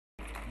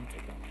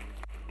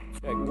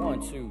Check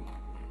 1, 2.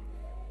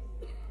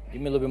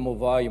 Give me a little bit more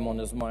volume on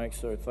this mic,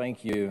 sir.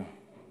 Thank you.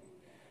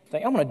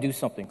 I'm going to do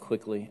something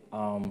quickly,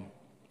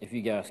 if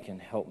you guys can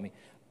help me.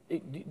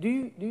 Do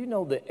you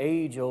know the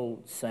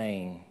age-old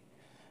saying,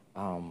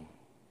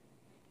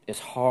 it's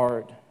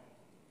hard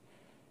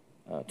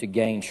to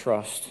gain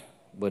trust,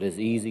 but it's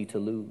easy to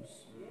lose?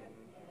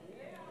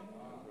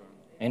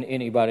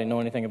 Anybody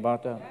know anything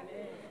about that?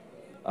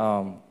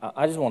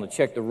 I just want to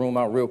check the room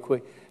out real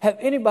quick. Have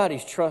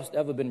anybody's trust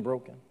ever been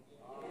broken?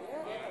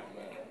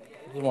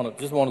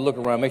 Just want to look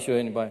around, make sure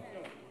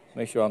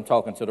I'm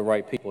talking to the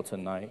right people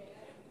tonight.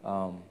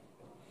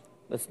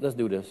 Let's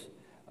do this.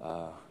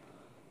 A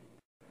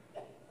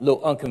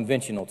little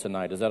unconventional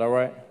tonight. Is that all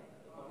right?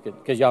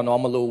 Because y'all know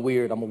I'm a little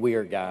weird. I'm a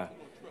weird guy,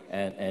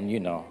 and you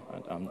know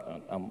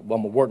I'm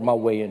gonna work my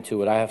way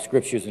into it. I have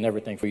scriptures and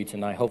everything for you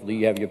tonight. Hopefully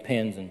you have your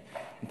pens and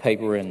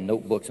paper and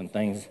notebooks and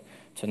things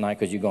tonight,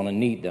 because you're gonna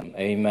need them.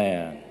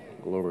 Amen.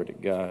 Glory to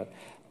God.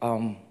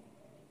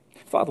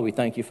 Father, we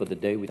thank you for the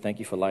day. We thank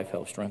you for life,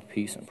 health, strength,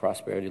 peace, and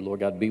prosperity.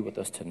 Lord God, be with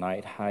us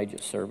tonight. Hide your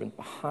servant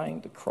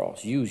behind the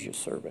cross. Use your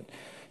servant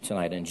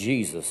tonight. In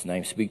Jesus'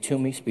 name, speak to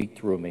me, speak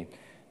through me.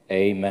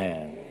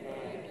 Amen.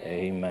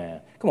 Amen.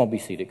 Come on, be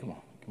seated. Come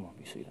on,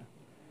 be seated.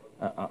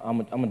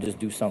 I'm going to just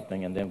do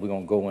something, and then we're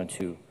going to go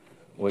into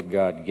what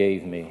God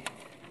gave me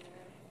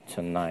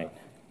tonight.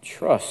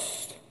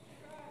 Trust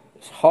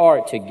is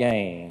hard to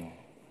gain,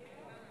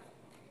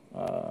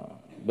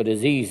 but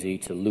it's easy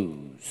to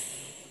lose.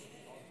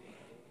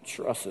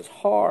 Trust is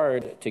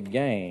hard to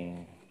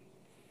gain,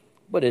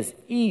 but it's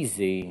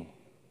easy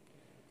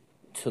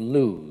to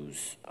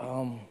lose.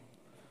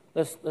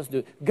 Let's do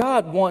it.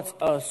 God wants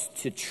us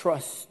to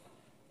trust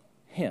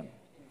him.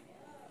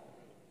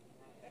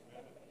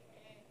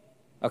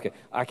 Okay,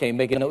 I can't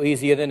make it no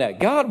easier than that.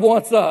 God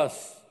wants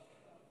us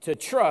to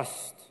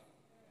trust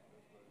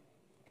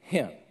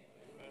him.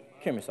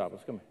 Come here,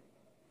 Sabas, come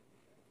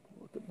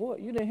here. Boy,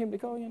 you didn't hear me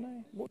call your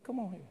name? Boy, come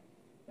on here.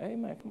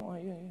 Amen, come on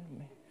here.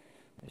 Yeah.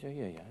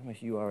 Yeah. Make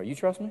sure you all right. You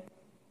trust me?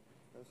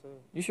 Yes, sir.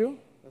 You sure?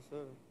 Yes,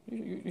 sir.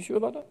 You sure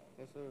about that?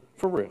 Yes, sir.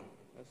 For real?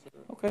 Yes, sir.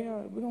 Okay, all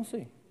right. We're going to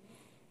see.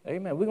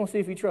 Amen. We're going to see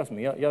if he trusts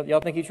me.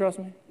 Y'all think he trusts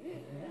me?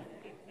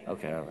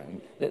 Okay, all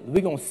right.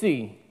 We're going to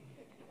see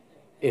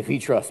if he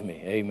trusts me.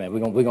 Amen.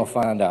 We're going to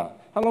find out.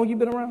 How long you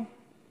been around?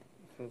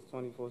 Since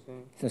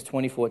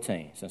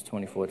 2014. Since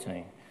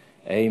 2014.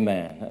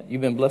 Amen. You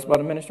been blessed by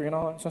the ministry and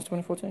all that since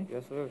 2014?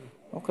 Yes, sir.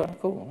 Okay,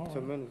 cool. All right.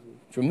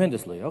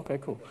 Tremendously. Okay,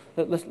 cool.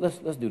 Let's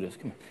do this.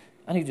 Come here.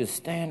 I need you to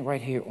stand right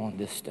here on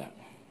this step.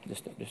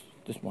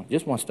 Just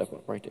one step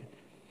up right there.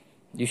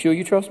 You sure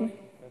you trust me?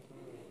 Yes,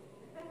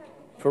 sir.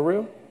 For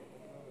real?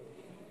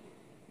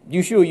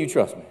 You sure you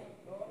trust me?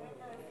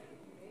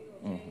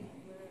 Mm-hmm.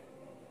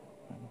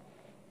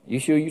 You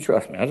sure you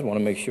trust me? I just want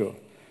to make sure.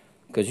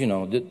 Because, you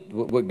know,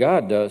 what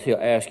God does, he'll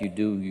ask you,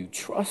 do you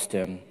trust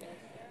him?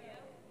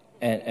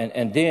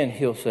 And then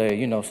he'll say,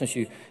 you know,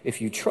 if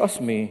you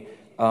trust me,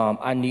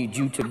 I need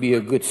you to be a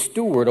good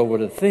steward over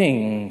the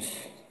things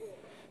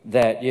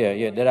that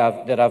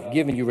I've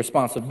given you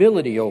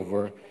responsibility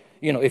over.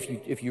 You know,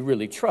 if you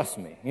really trust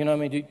me, you know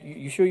what I mean?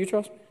 You sure you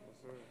trust me?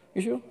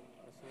 You sure?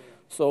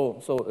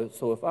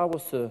 So if I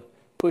was to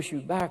push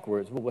you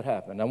backwards, what would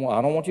happen? I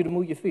don't want you to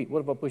move your feet.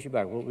 What if I push you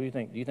back? What do you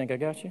think? Do you think I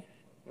got you?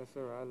 Yes,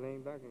 sir. I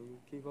lean back and you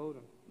keep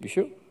holding. You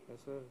sure? Yes,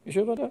 sir. You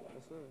sure about that?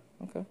 Yes, sir.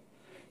 Okay,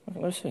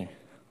 let's see.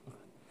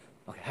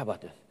 Okay, how about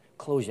this?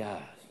 Close your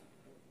eyes.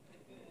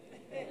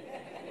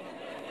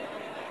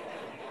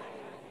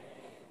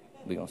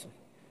 We're going to see.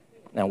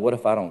 Now, what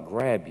if I don't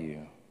grab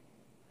you?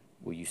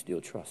 Will you still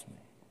trust me?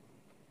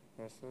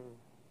 Yes, sir.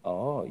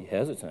 Oh, you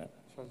hesitant.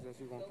 Trust that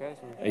you won't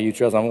catch me. And you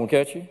trust I'm going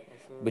to catch you? Yes,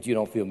 sir. But you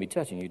don't feel me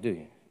touching you, do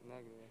you?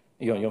 Negative.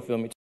 You don't feel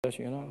me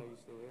touching you, I know? know you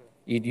still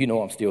here. You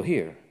know I'm still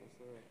here. Yes,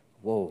 sir.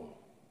 Whoa.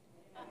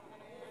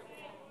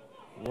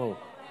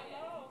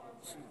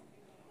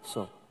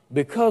 So,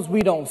 because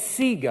we don't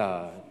see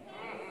God,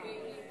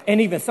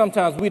 and even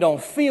sometimes we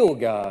don't feel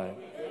God,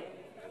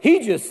 he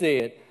just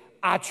said,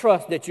 I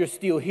trust that you're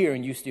still here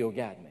and you still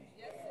got me.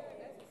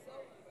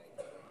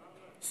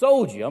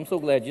 Sold you. I'm so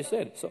glad you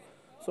said it.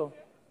 So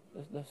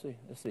let's see.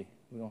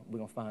 We're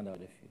gonna find out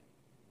if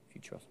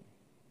you trust me.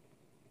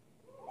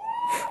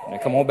 Now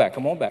come on back.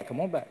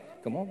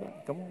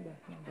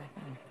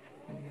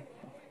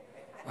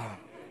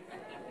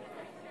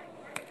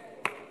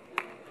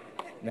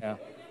 Now,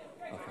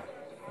 okay.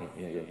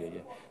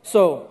 Yeah.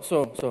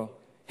 So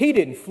he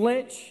didn't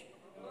flinch.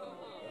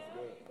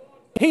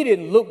 He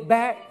didn't look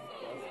back.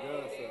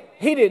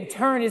 He didn't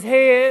turn his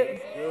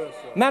head.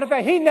 Matter of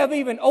fact, he never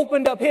even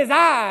opened up his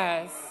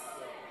eyes.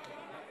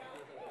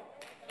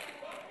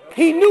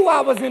 He knew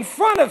I was in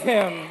front of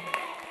him.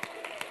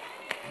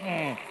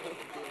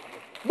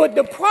 But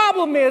the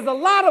problem is a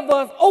lot of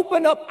us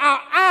open up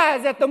our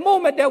eyes at the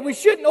moment that we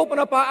shouldn't open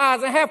up our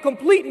eyes and have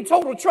complete and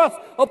total trust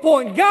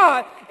upon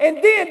God.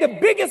 And then the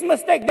biggest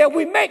mistake that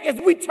we make is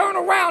we turn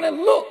around and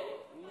look.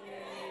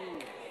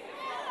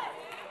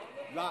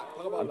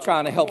 I'm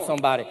trying to help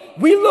somebody.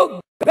 We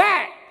look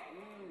back.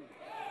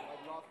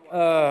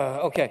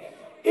 Okay.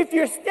 if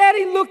you're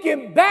steady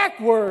looking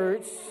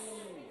backwards,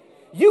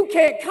 you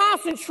can't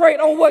concentrate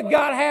on what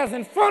God has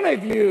in front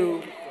of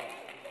you.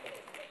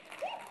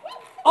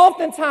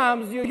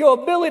 Oftentimes,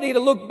 your ability to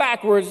look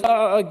backwards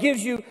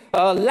gives you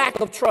a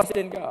lack of trust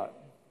in God.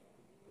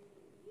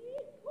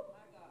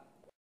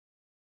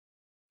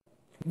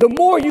 The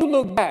more you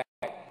look back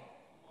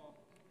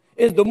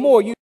is the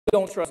more you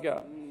don't trust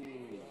God.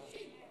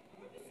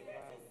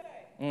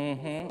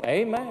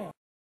 Amen.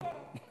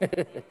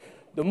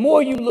 The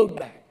more you look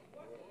back,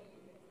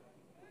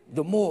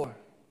 the more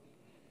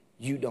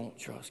you don't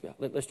trust God.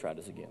 Let's try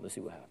this again. Let's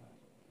see what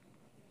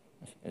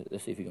happens.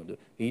 Let's see if he's going to do it.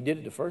 He did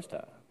it the first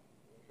time.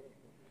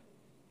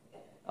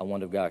 I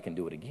wonder if God can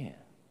do it again.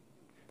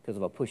 Because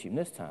if I push him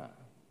this time,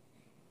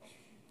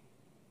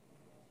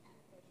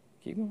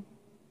 keep going.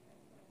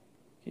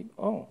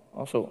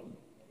 Also,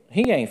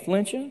 he ain't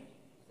flinching.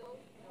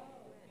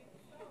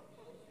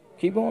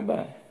 Keep going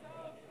back.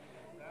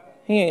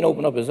 He ain't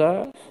open up his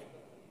eyes.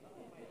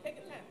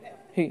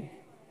 He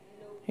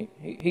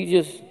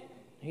just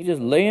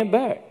laying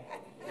back.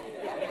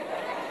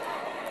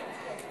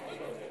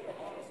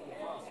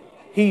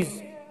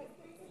 He's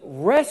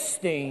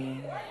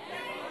resting.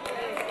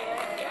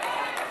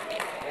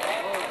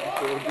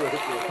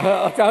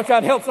 I'm trying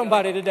to help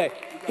somebody today.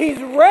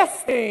 He's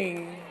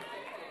resting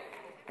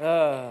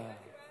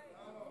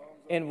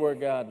in where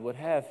God would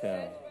have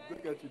him.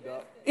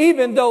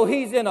 Even though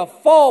he's in a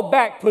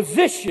fallback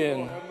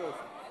position,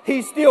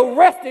 he's still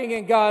resting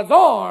in God's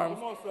arms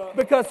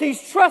because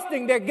he's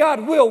trusting that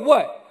God will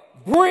what?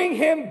 Bring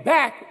him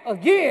back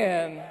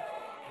again.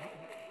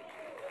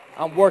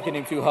 I'm working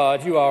him too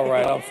hard. You all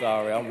right? I'm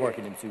sorry. I'm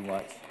working him too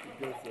much.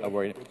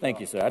 Thank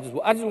you, sir. I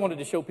just wanted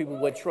to show people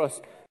what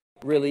trust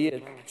really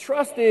is.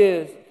 Trust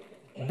is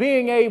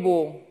being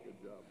able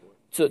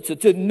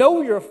to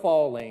know you're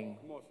falling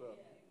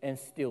and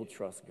still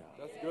trust God.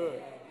 That's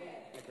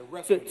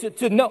good.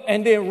 To know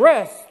and then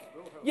rest.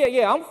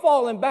 Yeah, I'm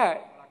falling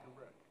back,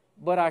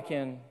 but I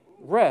can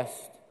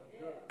rest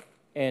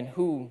in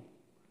who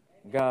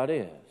God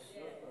is.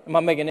 Am I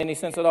making any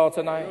sense at all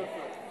tonight?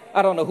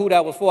 I don't know who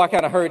that was for. I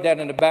kind of heard that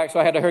in the back, so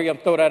I had to hurry up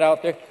and throw that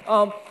out there.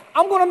 I'm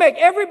going to make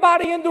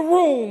everybody in the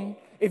room,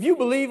 if you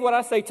believe what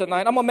I say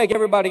tonight, I'm going to make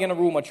everybody in the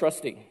room a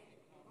trustee.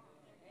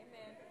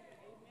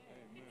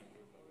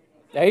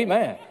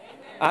 Amen.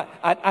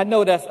 I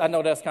know that's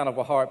kind of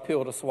a hard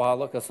pill to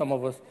swallow because some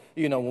of us,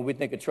 when we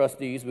think of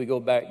trustees, we go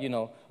back,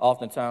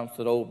 oftentimes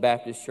to the old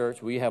Baptist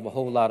church. We have a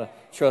whole lot of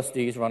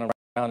trustees running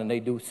around and they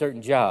do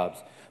certain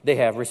jobs. They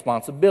have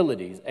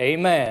responsibilities.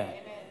 Amen.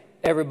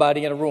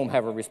 Everybody in the room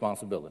have a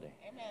responsibility.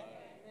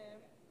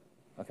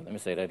 Okay, let me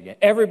say that again.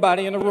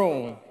 Everybody in the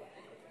room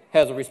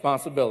has a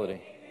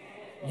responsibility.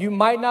 You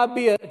might not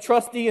be a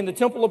trustee in the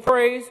temple of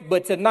praise,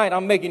 but tonight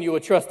I'm making you a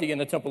trustee in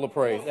the temple of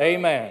praise.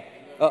 Amen.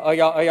 Are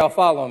y'all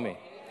following me?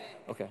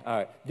 Okay, all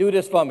right. Do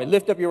this for me.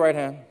 Lift up your right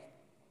hand.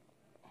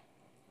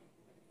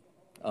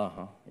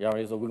 Y'all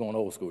ready? So we're going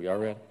old school. Y'all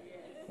ready?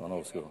 Going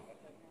old school.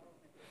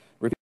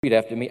 Repeat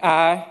after me.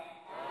 I.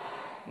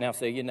 Now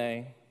say your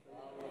name.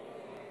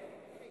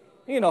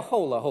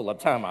 Hold up.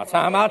 Time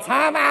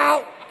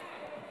out.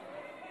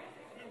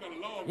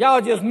 Y'all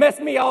just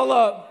messed me all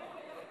up.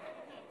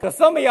 Because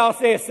some of y'all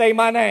said, say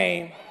my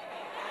name.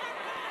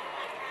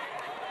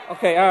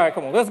 Okay, all right,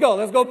 come on. Let's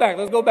go back.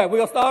 We're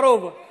going to start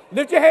over.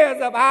 Lift your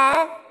hands up.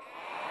 I.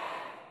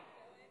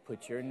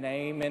 Put your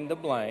name in the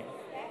blank.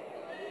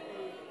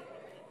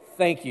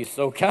 Thank you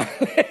so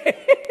kindly.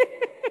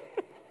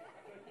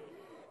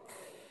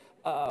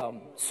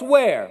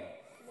 Swear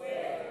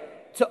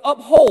to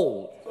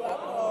uphold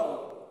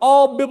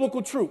all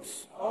biblical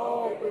truths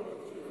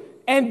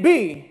and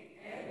be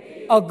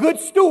a good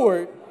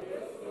steward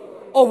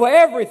over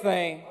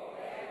everything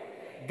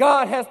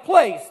God has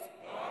placed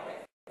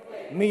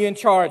me in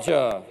charge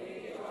of.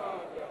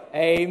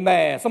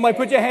 Amen. Somebody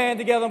put your hand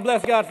together and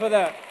bless God for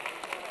that.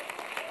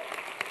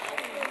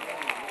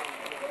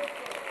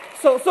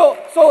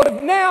 So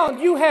if now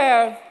you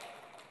have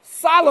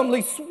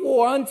solemnly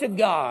swore unto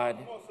God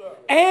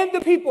and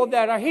the people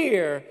that are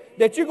here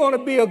that you're going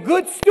to be a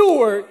good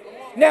steward,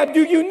 now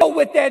do you know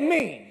what that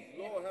means?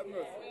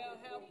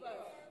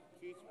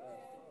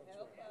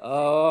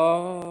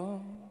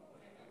 Oh,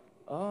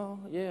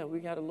 yeah, we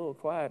got a little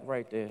quiet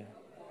right there.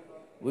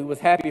 We was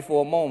happy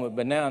for a moment,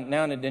 but now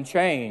it done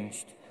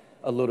changed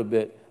a little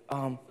bit.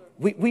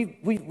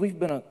 We've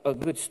been a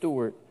good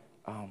steward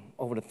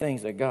over the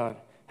things that God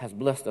has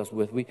blessed us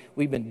with.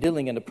 We've been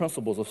dealing in the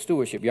principles of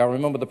stewardship. Y'all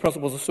remember the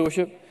principles of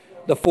stewardship?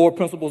 The 4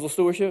 principles of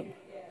stewardship?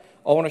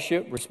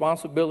 Ownership,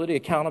 responsibility,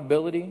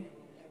 accountability,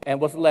 and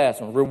what's the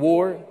last one?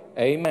 Reward.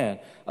 Amen.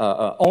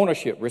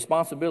 Ownership,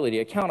 responsibility,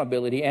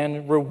 accountability,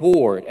 and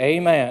reward.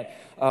 Amen.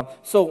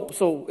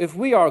 So if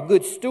we are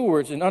good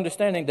stewards and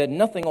understanding that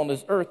nothing on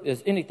this earth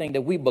is anything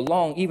that we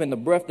belong, even the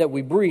breath that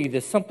we breathe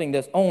is something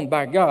that's owned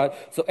by God.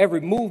 So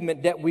every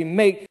movement that we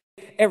make,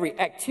 every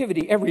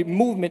activity, every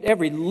movement,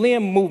 every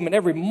limb movement,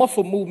 every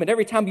muscle movement,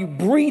 every time you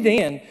breathe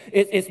in,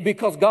 it's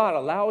because God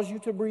allows you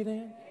to breathe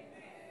in.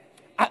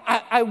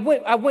 I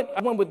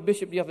went with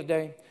Bishop the other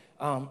day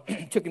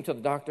took him to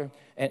the doctor,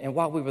 and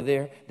while we were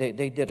there,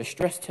 they did a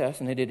stress test,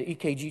 and they did an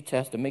EKG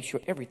test to make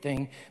sure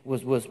everything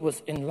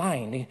was in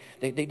line.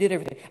 They did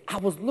everything. I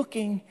was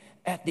looking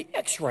at the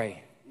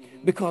x-ray,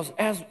 because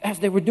as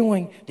they were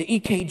doing the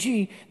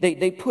EKG,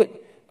 they put,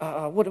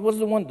 what was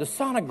the one, the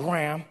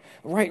sonogram,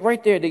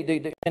 right there,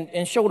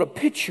 and showed a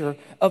picture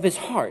of his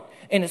heart,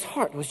 and his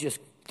heart was just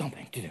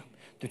thumping.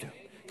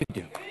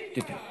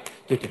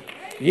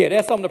 Yeah,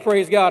 that's something to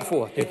praise God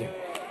for.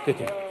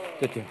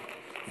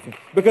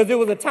 Because there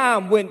was a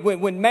time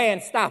when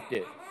man stopped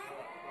it.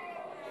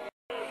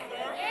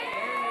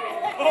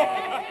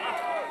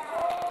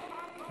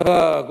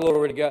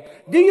 Glory to God.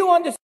 Do you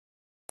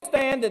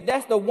understand that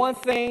that's the one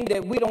thing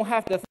that we don't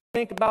have to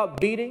think about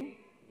beating?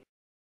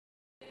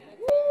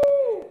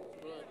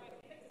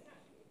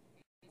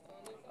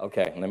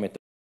 Okay, let me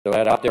throw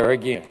that out there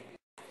again.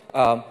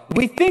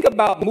 We think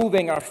about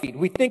moving our feet.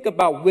 We think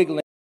about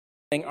wiggling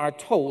our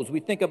toes. We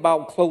think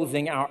about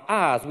closing our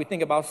eyes. We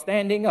think about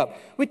standing up.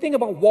 We think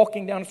about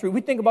walking down the street.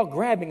 We think about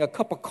grabbing a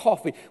cup of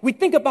coffee. We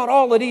think about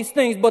all of these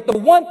things, but the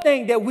one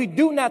thing that we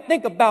do not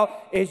think about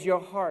is your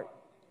heart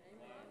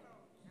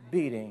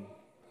beating,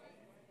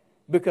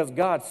 because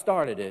God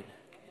started it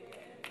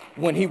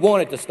when he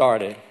wanted to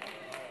start it,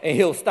 and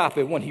he'll stop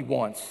it when he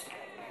wants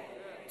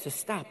to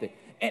stop it.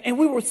 And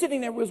we were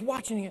sitting there, we was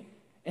watching it,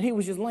 and he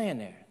was just laying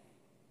there,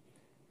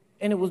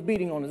 and it was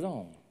beating on his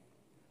own.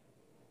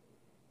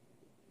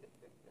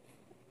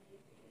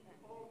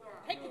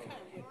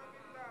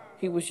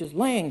 He was just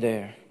laying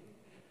there,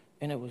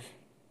 and it was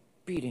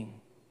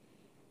beating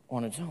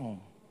on its own,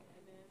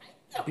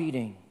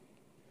 beating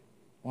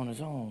on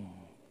its own,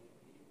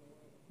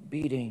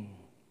 beating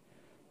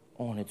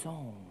on its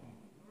own.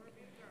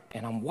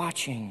 And I'm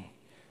watching.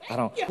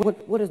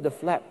 What is the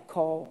flap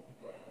called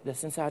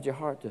that's inside your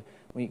heart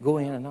when you go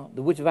in and out?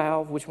 Which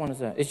valve? Which one is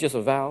that? It's just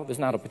a valve. It's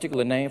not a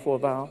particular name for a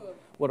valve.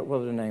 What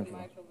are the names for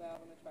it?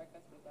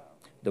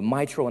 The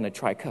mitral and the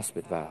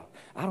tricuspid valve.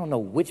 I don't know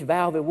which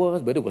valve it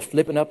was, but it was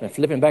flipping up and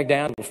flipping back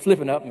down. It was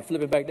flipping up and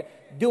flipping back down,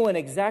 doing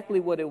exactly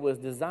what it was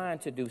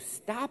designed to do,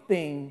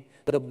 stopping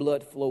the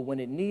blood flow when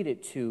it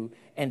needed to,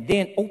 and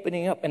then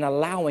opening up and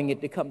allowing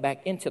it to come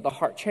back into the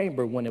heart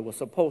chamber when it was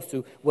supposed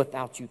to,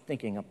 without you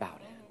thinking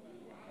about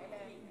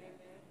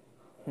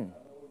it.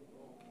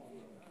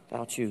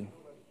 Without you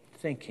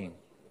thinking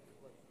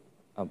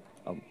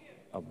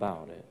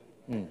about it.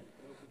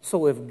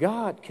 So if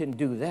God can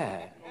do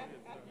that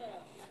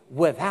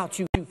without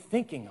you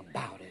thinking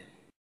about it,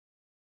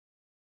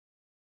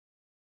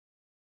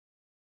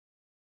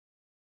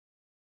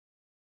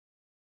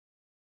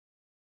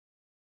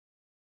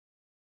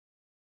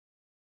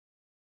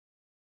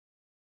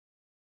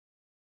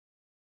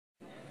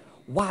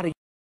 why do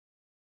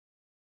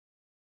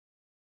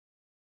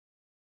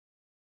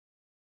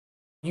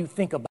you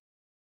think about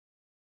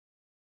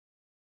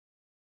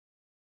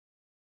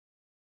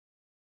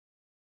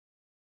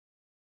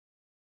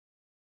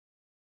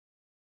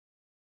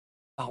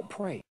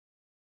praise?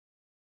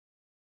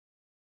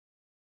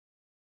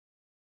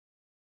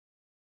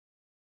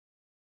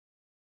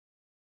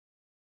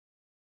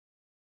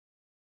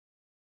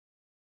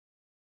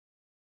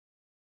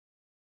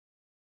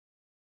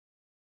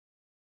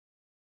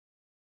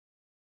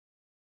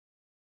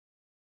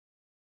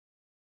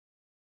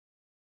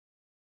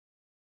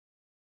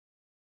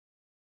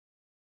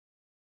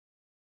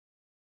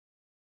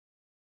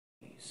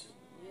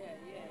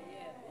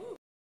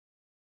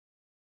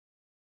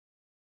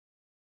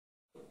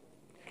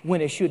 When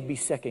it should be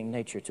second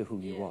nature to who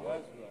you are.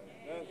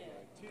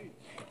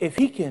 If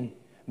he can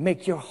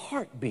make your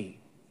heart beat,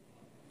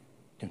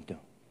 dum dum,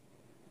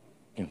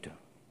 dum dum,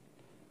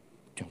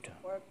 dum dum,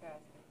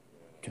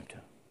 dum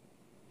dum,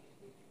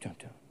 dum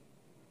dum.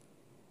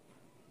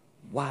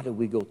 Why do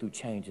we go through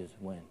changes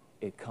when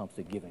it comes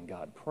to giving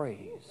God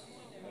praise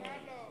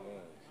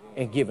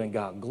and giving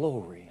God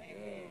glory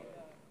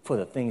for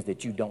the things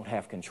that you don't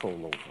have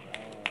control over?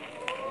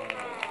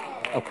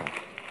 Okay.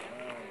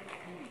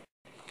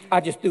 I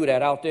just threw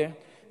that out there.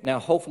 Now,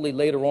 hopefully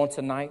later on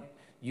tonight,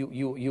 you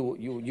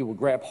will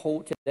grab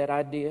hold to that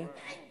idea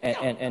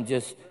and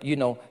just,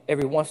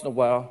 every once in a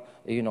while,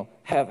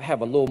 have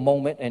a little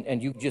moment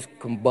and you just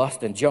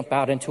combust and jump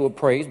out into a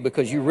praise,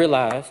 because you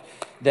realize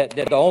that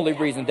the only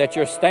reason that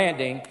you're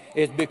standing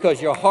is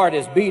because your heart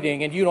is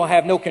beating and you don't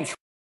have no control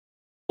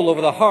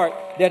over the heart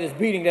that is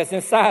beating that's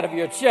inside of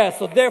your chest.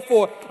 So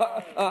therefore,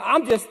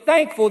 I'm just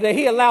thankful that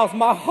he allows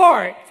my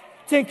heart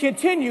to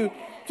continue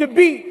to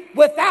beat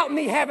without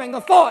me having a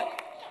thought.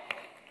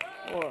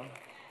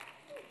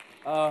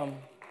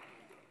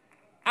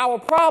 Our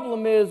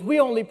problem is we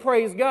only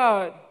praise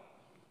God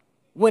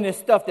when it's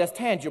stuff that's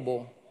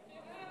tangible.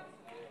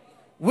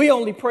 We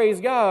only praise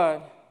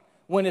God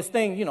when it's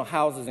things,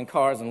 houses and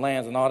cars and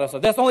lands and all that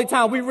stuff. That's the only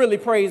time we really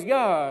praise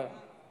God,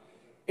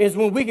 is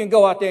when we can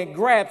go out there and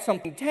grab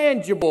something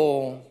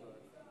tangible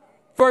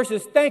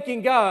versus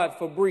thanking God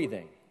for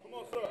breathing.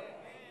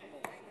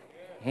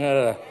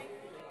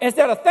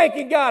 Instead of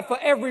thanking God for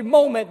every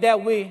moment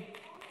that we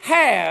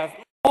have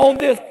on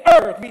this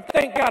earth. We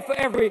thank God for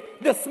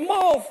the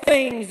small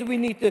things we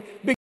need to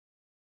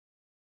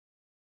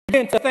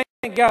begin to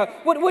thank God.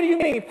 What do you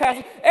mean,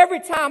 Pastor? Every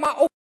time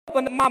I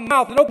open my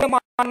mouth and open my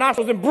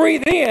nostrils and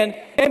breathe in,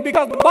 and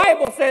because the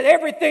Bible says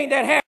everything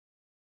that has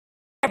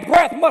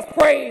breath must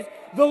praise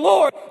the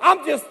Lord,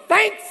 I'm just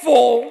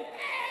thankful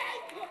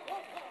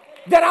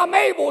that I'm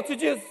able to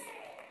just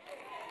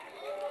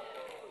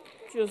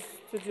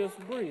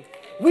breathe.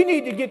 We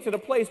need to get to the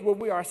place where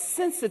we are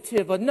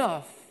sensitive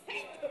enough,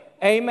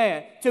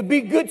 amen, to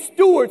be good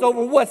stewards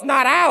over what's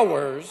not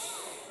ours,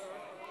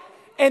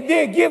 and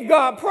then give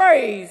God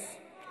praise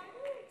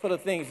for the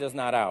things that's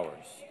not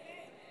ours.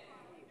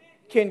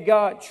 Can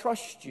God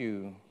trust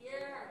you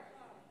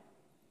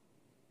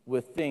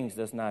with things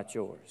that's not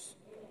yours?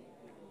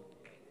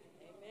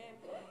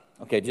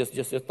 Okay,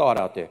 just a thought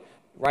out there.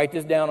 Write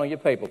this down on your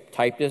paper.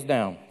 Type this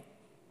down.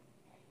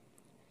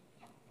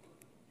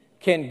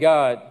 Can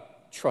God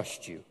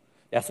trust you?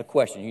 That's a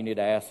question you need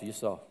to ask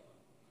yourself.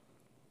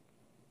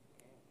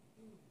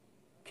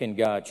 Can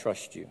God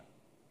trust you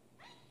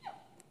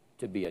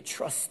to be a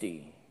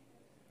trustee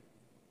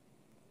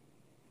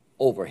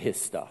over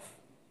his stuff?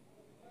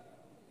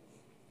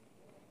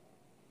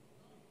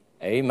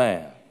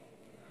 Amen.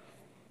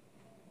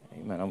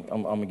 Amen.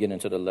 I'm going to get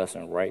into the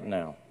lesson right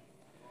now.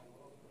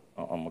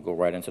 I'm going to go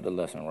right into the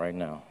lesson right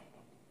now.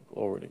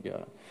 Glory to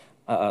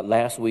God.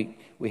 Last week,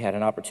 we had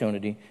an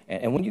opportunity,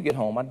 and when you get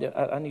home,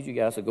 I need you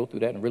guys to go through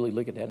that and really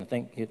look at that and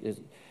think,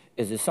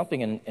 is there something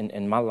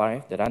in my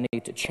life that I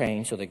need to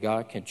change so that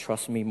God can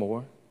trust me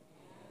more?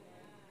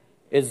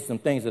 Is there some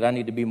things that I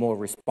need to be more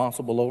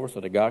responsible over so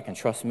that God can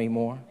trust me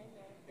more?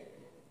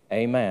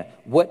 Amen.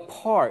 What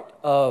part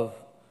of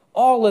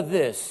all of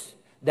this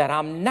that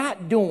I'm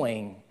not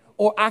doing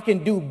or I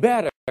can do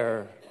better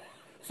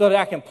so that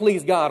I can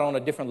please God on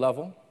a different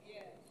level?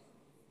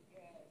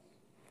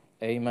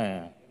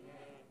 Amen.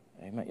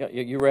 Amen.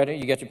 You ready?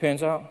 You got your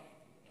pens out?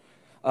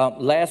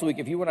 Last week,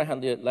 if you were not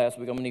handle it last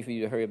week, I'm going to need for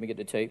you to hurry up and get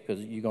the tape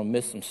because you're going to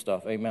miss some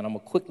stuff. Amen. I'm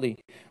going to quickly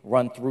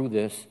run through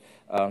this,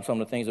 some of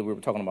the things that we were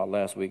talking about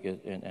last week,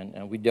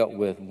 and we dealt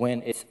with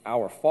when it's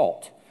our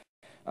fault,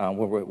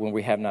 when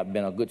we have not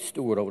been a good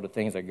steward over the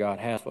things that God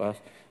has for us.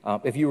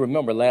 If you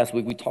remember last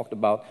week, we talked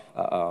about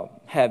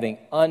having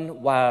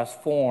unwise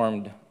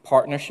formed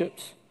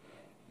partnerships.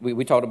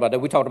 We talked about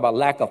that. We talked about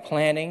lack of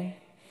planning.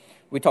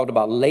 We talked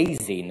about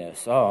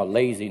laziness. Oh,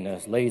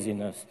 laziness.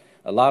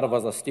 A lot of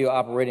us are still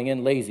operating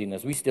in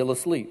laziness. We still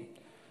asleep.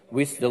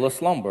 We still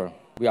slumber.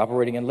 We're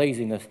operating in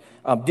laziness.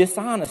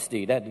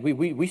 Dishonesty. That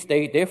we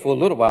stayed there for a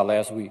little while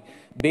last week.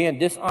 Being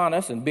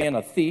dishonest and being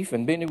a thief,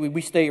 and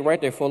we stayed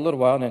right there for a little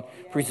while. And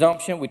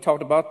presumption, we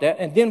talked about that.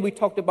 And then we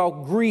talked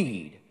about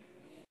greed.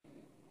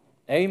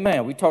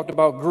 Amen. We talked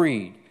about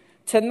greed.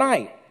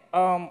 Tonight,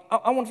 I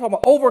want to talk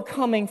about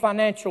overcoming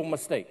financial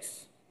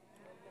mistakes.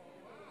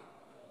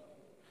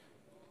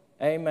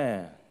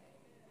 Amen.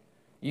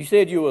 You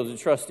said you was a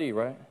trustee,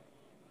 right?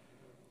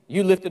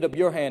 You lifted up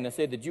your hand and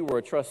said that you were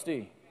a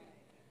trustee.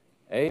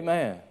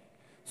 Amen.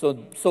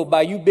 So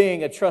by you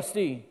being a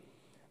trustee,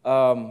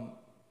 one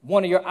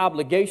of your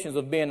obligations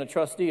of being a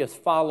trustee is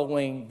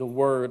following the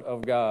word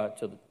of God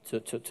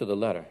to the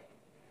letter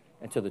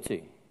and to the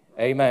T.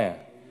 Amen.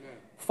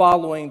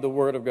 Following the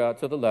word of God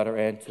to the letter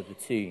and to the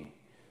T.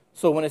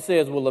 So when it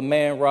says, will a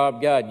man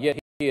rob God, yet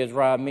he has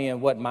robbed me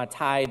in what? My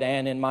tithe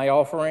and in my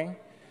offering?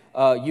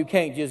 You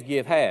can't just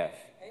give half.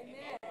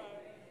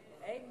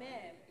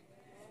 Amen.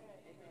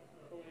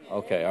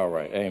 Okay, all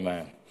right.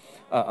 Amen.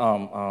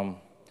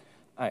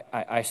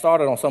 I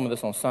started on some of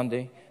this on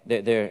Sunday.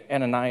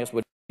 Ananias,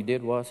 what he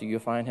did was,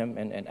 you'll find him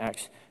in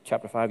Acts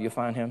chapter 5, you'll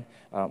find him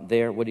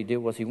there. What he did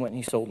was he went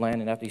and he sold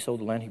land, and after he sold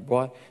the land,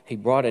 he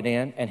brought it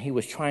in, and he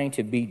was trying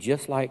to be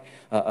just like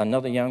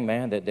another young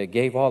man that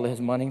gave all of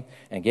his money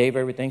and gave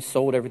everything,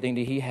 sold everything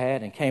that he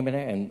had, and came in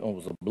there and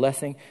was a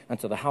blessing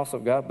unto the house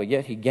of God. But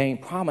yet he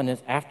gained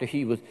prominence after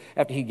he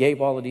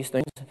gave all of these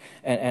things,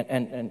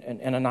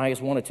 and Ananias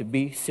wanted to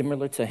be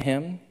similar to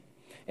him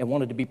and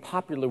wanted to be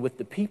popular with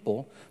the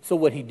people. So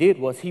what he did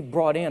was he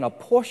brought in a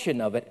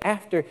portion of it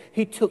after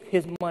he took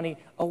his money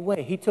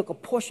away. He took a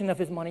portion of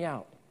his money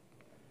out.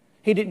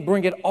 He didn't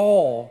bring it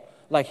all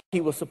like he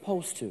was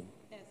supposed to.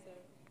 Yes,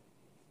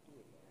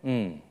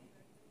 sir.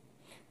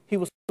 He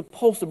was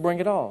supposed to bring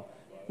it all.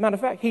 Matter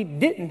of fact, he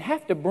didn't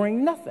have to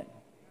bring nothing.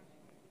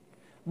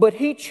 But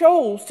he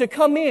chose to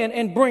come in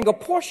and bring a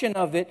portion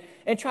of it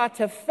and try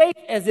to fake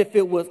as if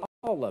it was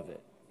all of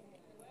it.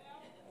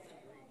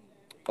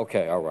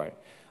 Okay, all right.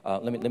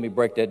 Let me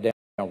break that down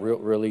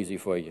real easy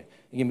for you.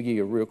 Let me give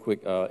you a real quick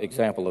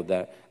example of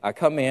that. I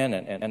come in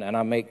and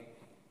I make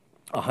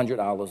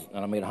 $100,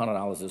 and I made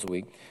 $100 this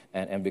week,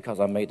 and because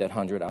I made that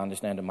 100, I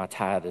understand that my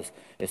tithe is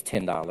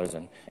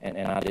 $10, and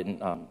I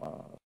didn't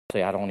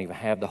say I don't even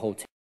have the whole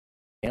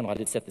 10. I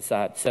did set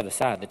aside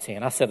the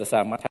 10. I set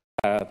aside my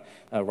tithe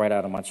right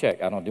out of my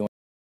check. I don't do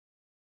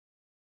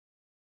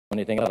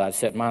anything else. I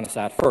set mine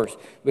aside first,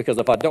 because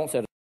if I don't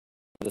set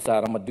it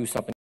aside, I'm going to do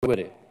something with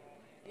it.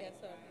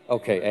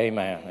 Okay,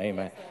 amen,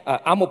 amen.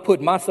 I'm going to put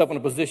myself in a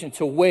position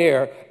to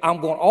where I'm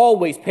going to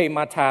always pay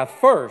my tithe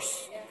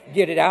first,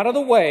 get it out of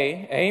the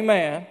way,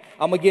 amen.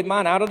 I'm going to get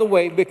mine out of the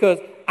way because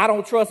I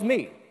don't trust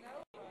me.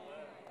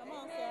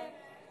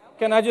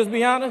 Can I just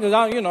be honest?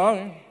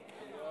 Because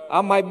I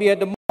might be at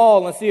the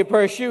mall and see a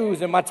pair of shoes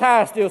and my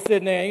tie's still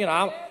sitting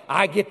there,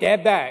 I get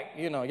that back.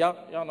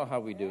 Y'all know how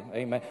we do,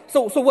 amen.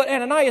 So what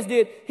Ananias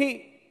did,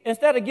 he,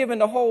 instead of giving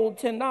the whole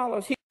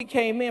 $10, he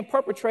came in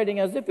perpetrating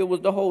as if it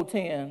was the whole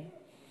 10.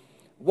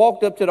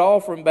 Walked up to the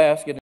offering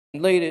basket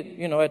and laid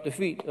it, at the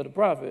feet of the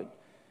prophet,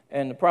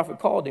 and the prophet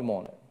called him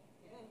on it.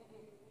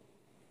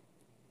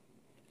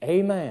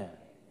 Amen.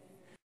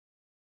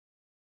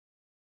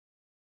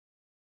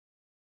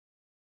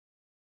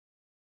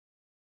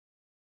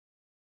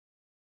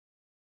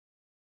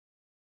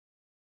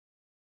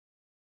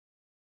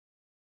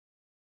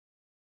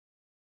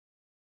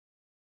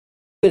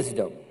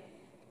 Wisdom.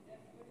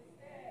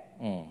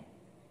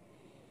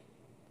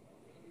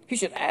 He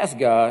should ask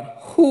God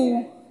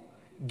who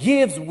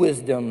gives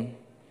wisdom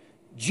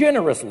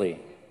generously,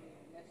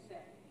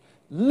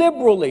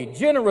 liberally,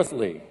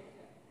 generously.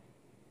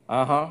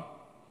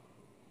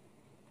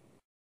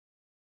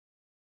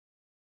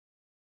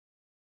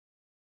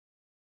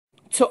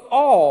 To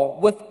all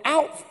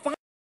without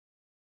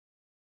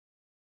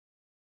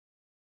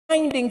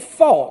finding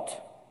fault.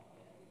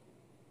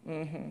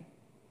 And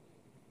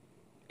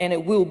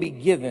it will be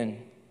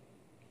given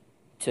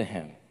to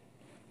him.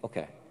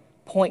 Okay.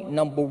 Point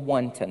number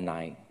 1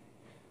 tonight.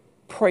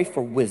 Pray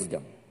for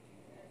wisdom.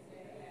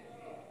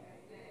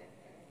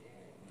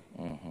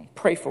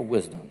 Pray for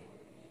wisdom.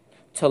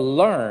 To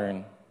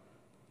learn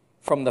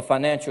from the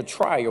financial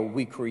trial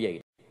we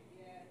created.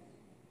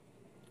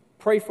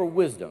 Pray for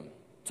wisdom.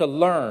 To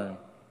learn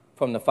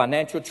from the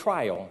financial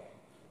trial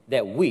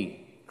that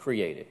we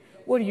created.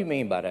 What do you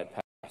mean by that,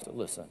 Pastor?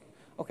 Listen.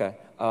 Okay.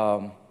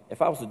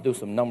 If I was to do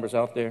some numbers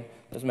out there,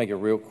 let's make it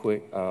real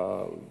quick.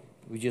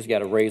 We just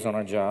got a raise on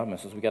our job. And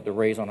since we got the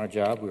raise on our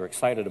job, we were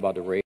excited about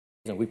the raise.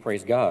 And we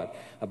praise God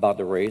about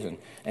the raise.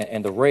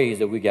 And the raise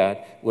that we got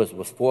was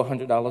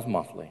 $400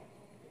 monthly.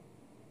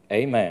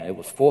 Amen. It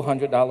was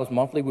 $400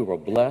 monthly. We were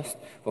blessed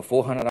for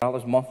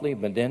 $400 monthly.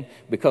 But then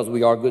because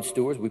we are good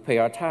stewards, we pay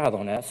our tithe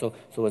on that. So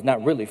it's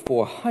not really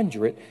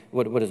 $400.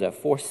 What is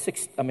that?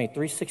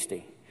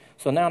 $360.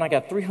 So now I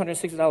got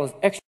 $360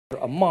 extra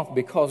a month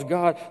because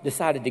God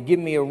decided to give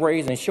me a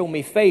raise and show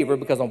me favor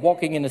because I'm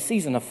walking in a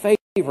season of favor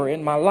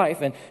in my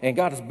life, and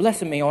God is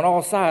blessing me on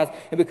all sides.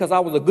 And because I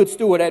was a good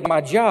steward at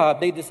my job,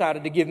 they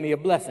decided to give me a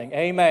blessing.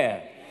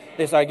 Amen.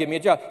 They decided to give me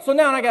a job. So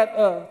now I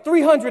got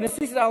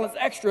 $360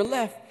 extra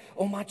left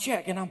on my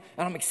check, and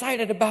I'm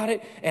excited about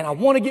it, and I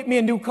want to get me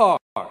a new car.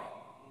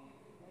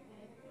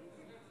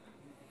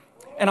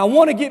 And I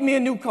want to get me a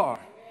new car.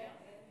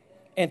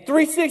 And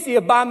 $360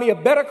 will buy me a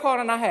better car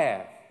than I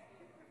have.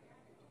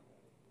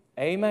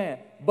 Amen.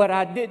 But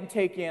I didn't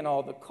take in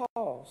all the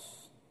costs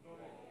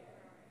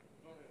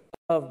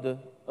of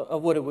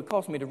what it would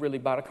cost me to really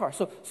buy the car.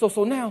 So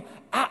now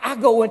I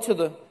go into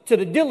the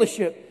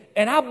dealership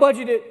and I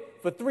budgeted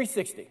for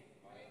 $360.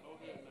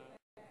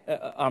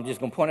 I'm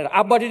just going to point it out.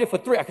 I budgeted for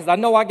 $3 because I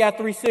know I got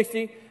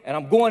 $360 and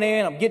I'm going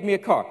in, I'm getting me a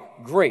car.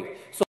 Great.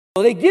 So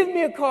they give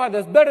me a car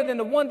that's better than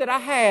the one that I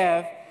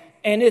have,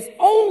 and it's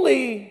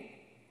only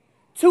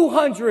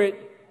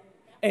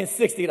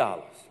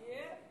 $260.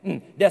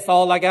 That's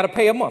all I got to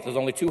pay a month. It's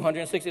only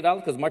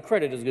 $260 because my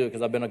credit is good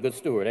because I've been a good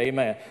steward.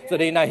 Amen. So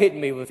they're not hitting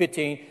me with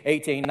 15,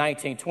 18,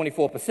 19,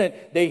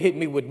 24%. They hit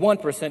me with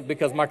 1%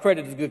 because my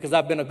credit is good because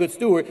I've been a good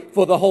steward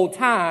for the whole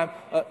time.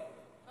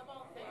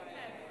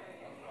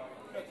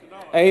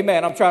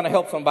 Amen. I'm trying to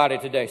help somebody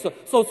today. So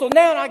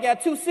now I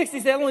got $260. So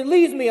that only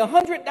leaves me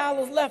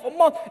 $100 left a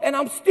month, and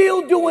I'm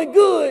still doing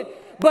good.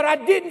 But I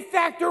didn't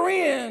factor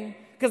in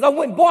because I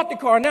went and bought the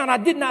car now, and I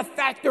did not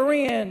factor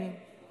in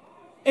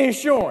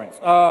insurance.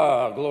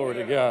 Glory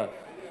to God.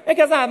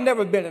 Because I've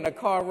never been in a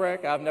car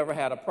wreck. I've never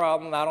had a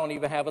problem. I don't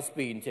even have a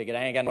speeding ticket.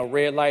 I ain't got no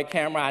red light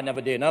camera. I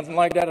never did nothing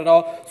like that at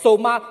all. So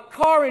my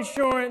car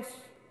insurance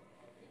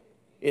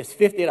is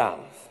 $50.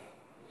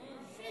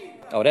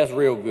 Oh, that's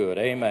real good.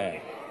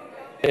 Amen.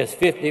 It's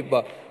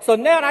 $50. So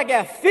now I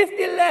got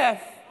 $50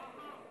 left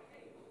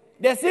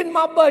that's in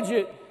my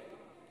budget,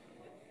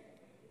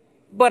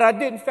 but I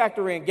didn't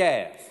factor in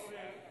gas.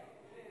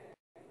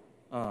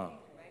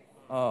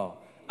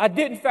 I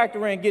didn't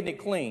factor in getting it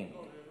clean.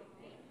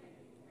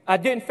 I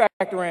didn't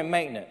factor in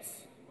maintenance.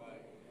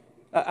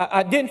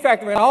 I didn't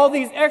factor in all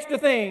these extra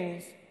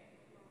things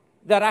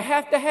that I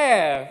have to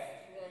have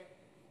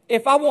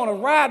if I want to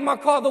ride my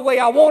car the way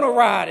I want to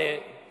ride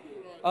it.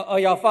 Are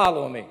y'all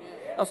following me?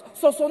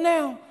 So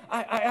now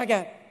I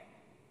got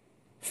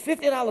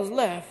 $50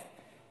 left,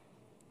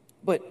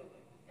 but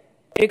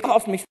it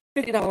cost me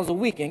 $50 a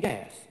week in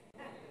gas.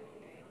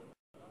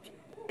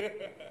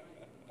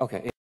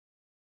 Okay.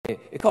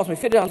 It cost me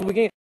 $50 a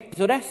week.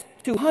 So that's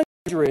 $200.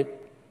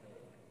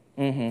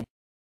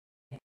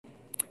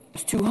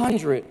 It's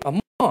 $200 a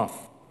month.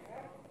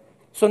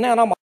 So now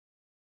I'm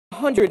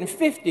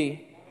 $150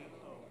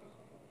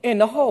 in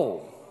the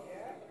hole.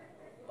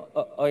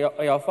 Are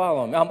y'all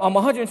following me? I'm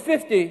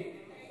 150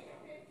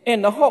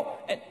 in the hole.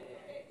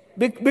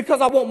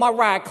 Because I want my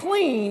ride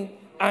clean,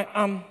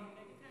 I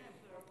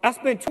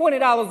spend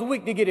 $20 a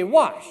week to get it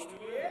washed.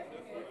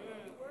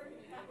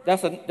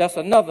 That's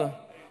another,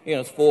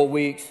 it's 4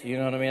 weeks, you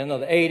know what I mean?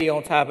 Another 80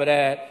 on top of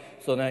that.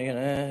 So now,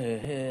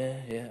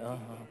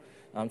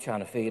 I'm trying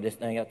to figure this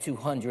thing out.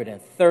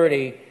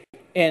 230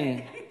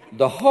 in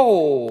the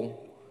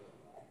hole.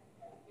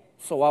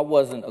 So I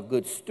wasn't a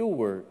good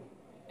steward,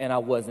 and I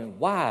wasn't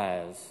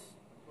wise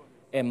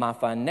in my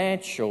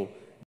financial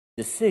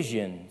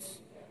decisions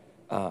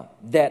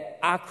that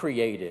I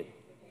created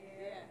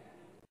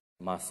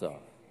myself.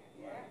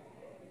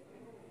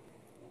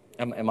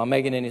 Am I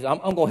making any sense?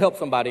 I'm going to help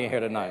somebody in here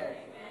tonight.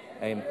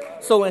 Amen.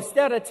 So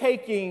instead of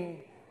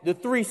taking the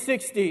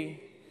 360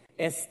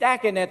 and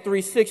stacking that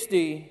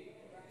 360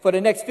 for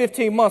the next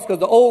 15 months, because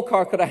the old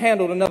car could have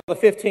handled another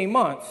 15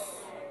 months,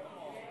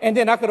 and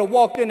then I could have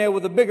walked in there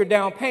with a bigger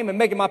down payment,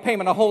 making my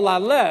payment a whole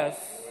lot less.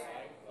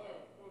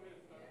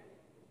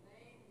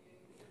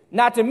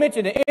 Not to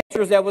mention the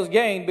interest that was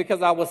gained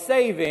because I was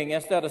saving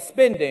instead of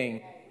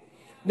spending.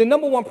 The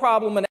number one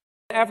problem in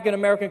the African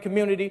American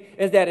community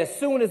is that as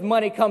soon as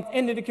money comes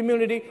into the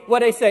community, what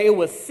they say, it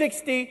was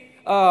 60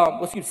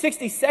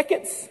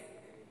 seconds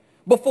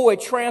before it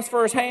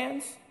transfers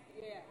hands.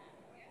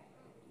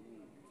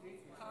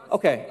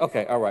 Okay,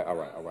 all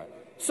right.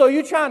 So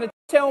you're trying to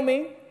tell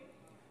me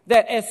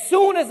that as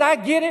soon as I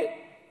get it,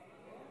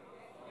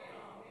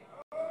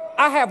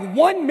 I have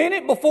 1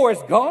 minute before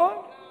it's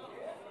gone?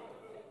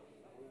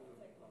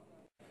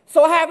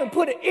 So I haven't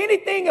put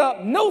anything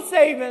up, no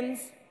savings,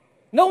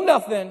 no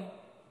nothing.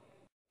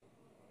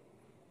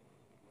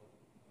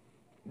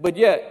 But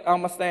yet, I'm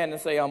going to stand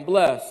and say I'm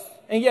blessed.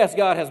 And yes,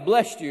 God has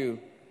blessed you.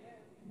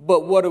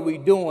 But what are we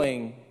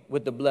doing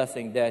with the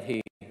blessing that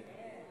he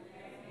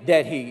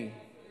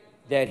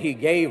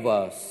gave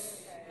us?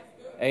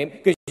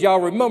 Because y'all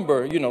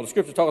remember, the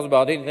scripture talks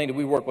about anything that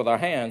we work with our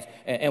hands,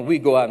 and we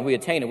go out and we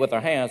attain it with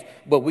our hands.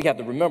 But we have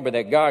to remember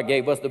that God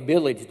gave us the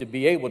ability to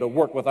be able to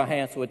work with our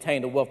hands to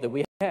attain the wealth that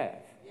we have.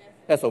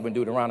 That's over in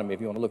Deuteronomy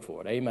if you want to look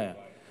for it. Amen.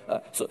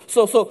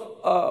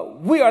 So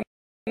we are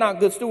not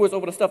good stewards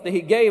over the stuff that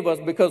he gave us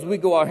because we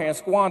go out here and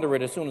squander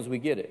it as soon as we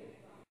get it.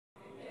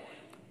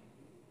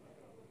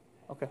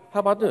 Okay, how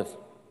about this?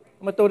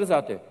 I'm going to throw this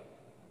out there.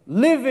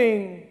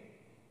 Living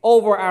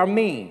over our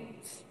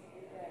means.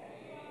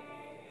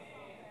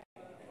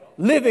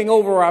 Living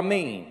over our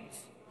means.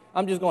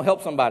 I'm just going to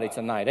help somebody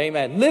tonight.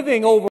 Amen.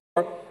 Living over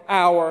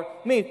our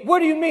means. What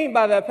do you mean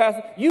by that,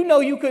 Pastor? You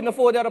know you couldn't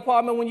afford that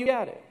apartment when you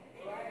got it.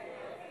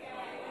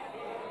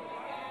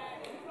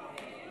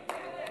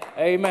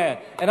 Amen.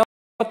 And I'm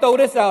going to throw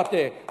this out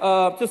there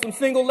to some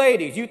single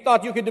ladies. You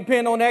thought you could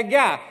depend on that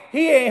guy.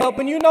 He ain't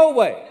helping you no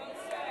way.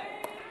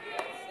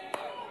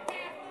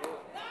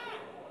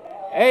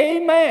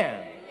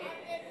 Amen.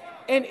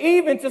 And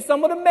even to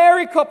some of the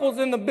married couples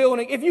in the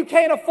building, if you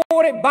can't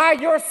afford it by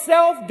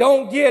yourself,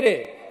 don't get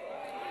it.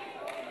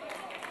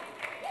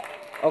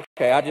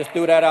 Okay, I just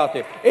threw that out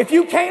there. If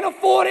you can't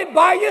afford it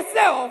by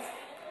yourself,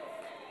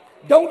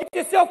 don't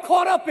get yourself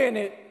caught up in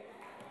it.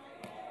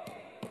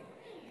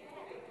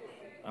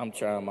 I'm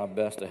trying my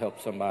best to help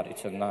somebody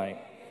tonight.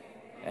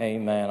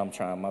 Amen. I'm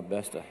trying my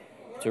best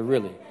to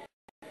really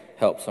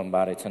help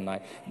somebody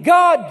tonight.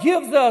 God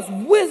gives us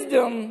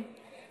wisdom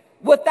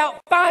without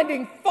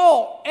finding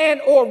fault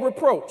and or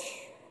reproach.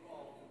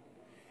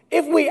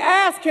 If we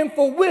ask him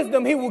for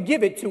wisdom, he will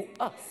give it to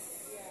us.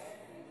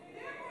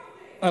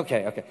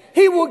 Okay.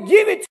 He will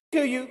give it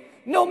to you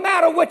no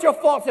matter what your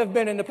faults have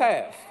been in the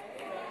past.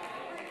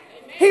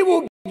 He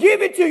will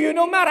give it to you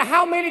no matter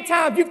how many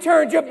times you've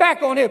turned your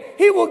back on him.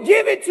 He will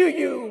give it to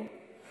you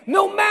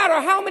no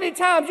matter how many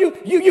times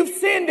you've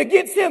sinned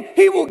against him.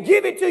 He will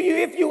give it to you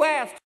if you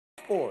ask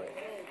for it.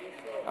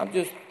 I'm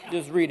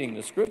just reading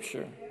the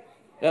scripture.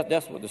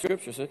 That's what the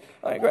scripture says.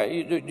 All right,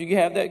 great. Do you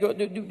have that? Go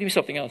do me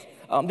something else.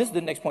 This is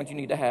the next point you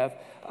need to have.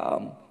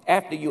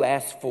 After you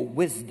ask for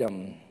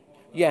wisdom,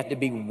 you have to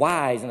be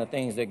wise in the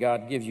things that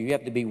God gives you. You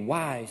have to be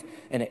wise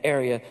in the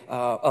area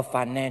of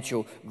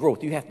financial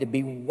growth. You have to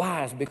be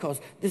wise because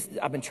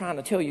I've been trying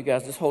to tell you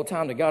guys this whole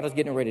time that God is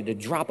getting ready to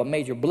drop a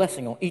major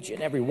blessing on each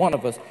and every one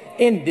of us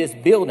in this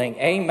building.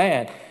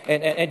 Amen.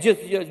 And just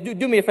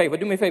do me a favor.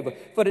 Do me a favor.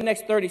 For the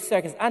next 30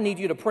 seconds, I need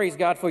you to praise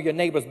God for your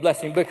neighbor's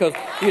blessing because,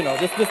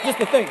 this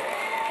the thing.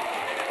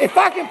 If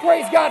I can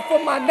praise God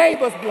for my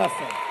neighbor's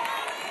blessing,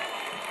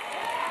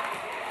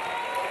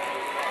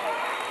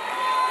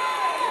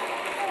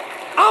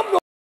 I'm going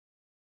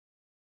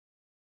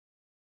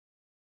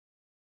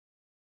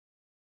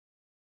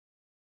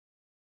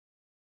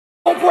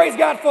to praise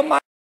God for my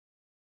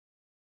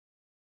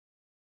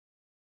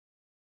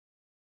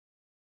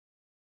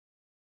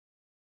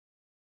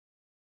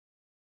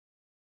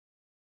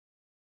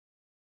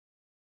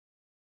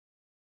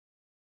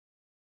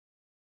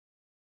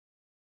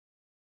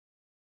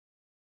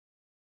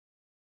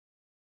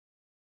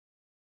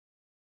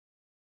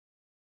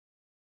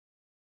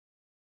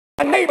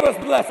neighbor's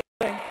blessing.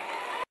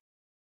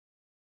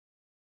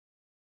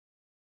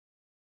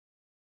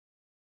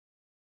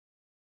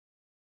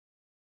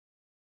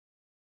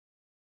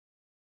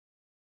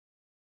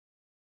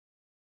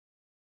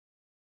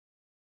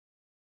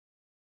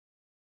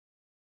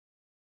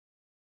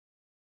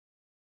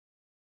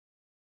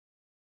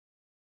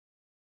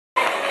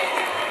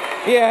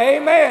 Yeah,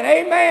 amen,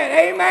 amen,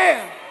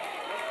 amen.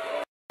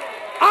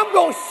 I'm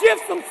going to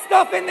shift some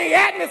stuff in the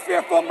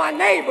atmosphere for my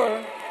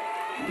neighbor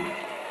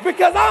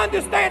because I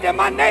understand that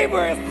my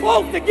neighbor is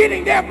close to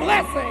getting their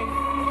blessing.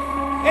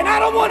 And I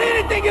don't want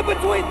anything in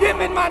between them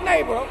and my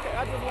neighbor. Okay,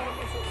 I just want to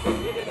make sure.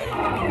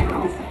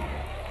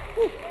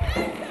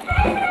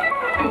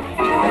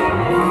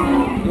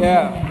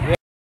 Yeah.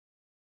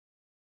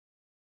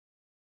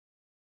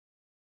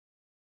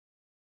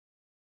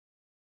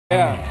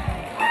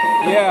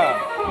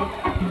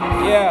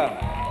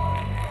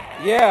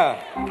 Yeah.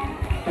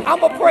 I'm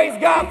going to praise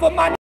God for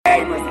my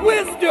neighbor's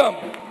wisdom.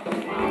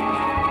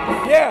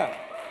 Yeah.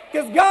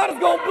 Because God is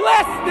going to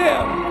bless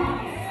them.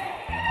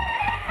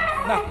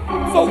 Now,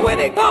 so when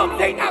it comes,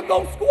 they're not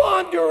going to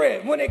squander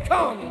it. When it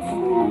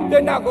comes,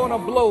 they're not going to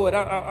blow it.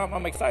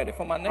 I'm excited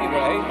for my neighbor.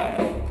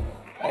 Amen.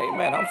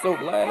 Amen. I'm so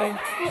glad.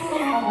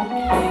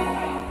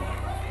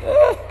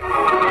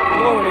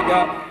 Glory to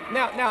God.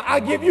 Now, I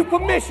give you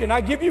permission.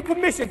 I give you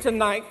permission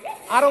tonight.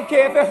 I don't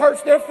care if it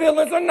hurts their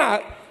feelings or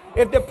not.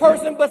 If the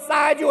person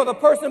beside you or the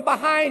person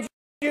behind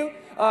you,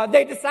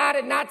 they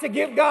decided not to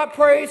give God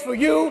praise for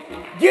you,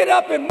 get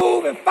up and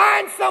move and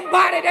find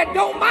somebody that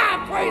don't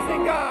mind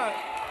praising God.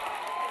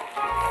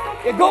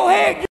 Yeah, go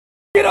ahead,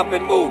 get up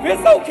and move.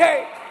 It's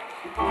okay.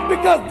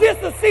 Because this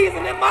is a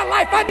season in my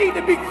life I need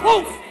to be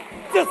close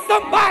to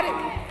somebody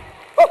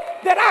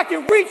that I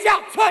can reach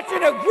out, touch,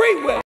 and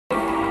agree with.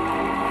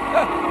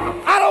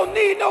 I don't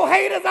need no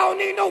haters. I don't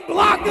need no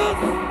blockers.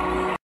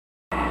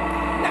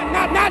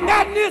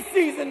 Not in this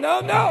season.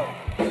 No.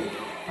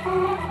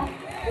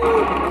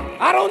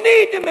 I don't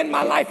need them in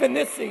my life in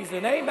this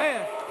season.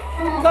 Amen.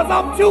 Because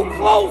I'm too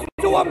close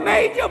to a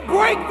major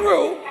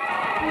breakthrough.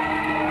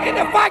 And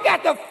if I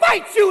got to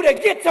fight you to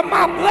get to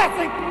my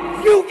blessing,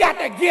 you got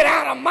to get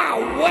out of my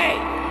way.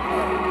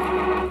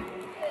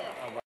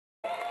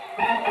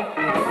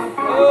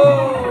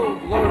 Oh,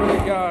 glory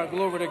to God,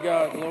 glory to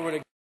God, glory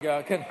to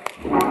God.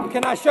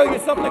 Can I show you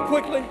something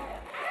quickly?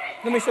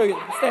 Let me show you.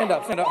 Stand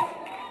up. Stand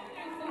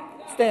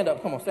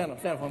up. Come on, stand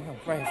up. Come on,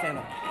 right here, stand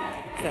up.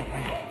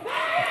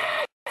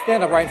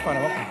 Stand up right in front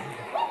of him.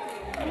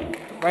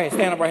 Right here,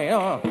 stand up right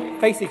here.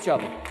 Face each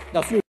other.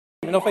 No,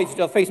 face each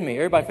other. Face me.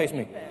 Everybody face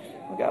me.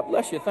 God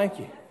bless you. Thank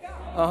you.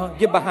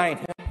 Get behind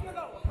him.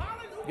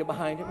 Get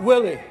behind him.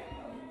 Willie,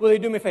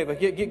 do me a favor.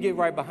 Get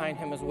right behind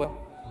him as well.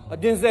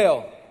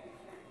 Denzel,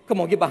 come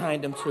on, get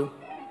behind him too.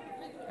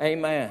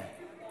 Amen.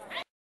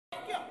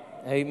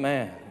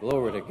 Amen.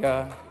 Glory to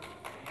God.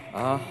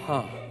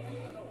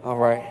 All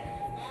right.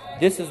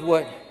 This is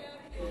what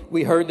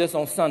we heard this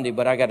on Sunday,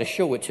 but I got to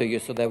show it to you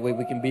so that way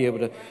we can be able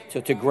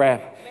to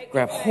grab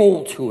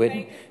hold to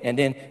it, and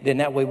then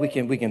that way we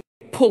can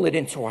pull it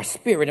into our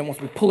spirit. And once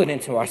we pull it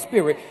into our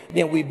spirit,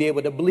 then we'll be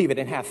able to believe it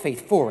and have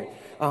faith for it.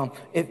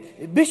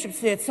 If Bishop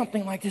said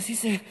something like this, he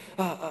said,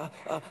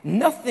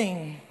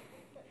 nothing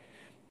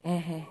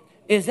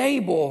is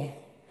able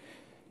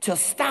to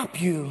stop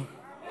you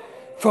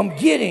from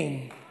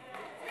getting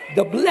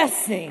the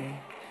blessing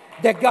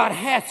that God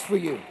has for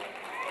you.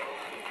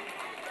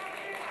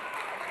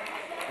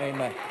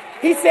 Amen.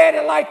 He said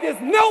it like this: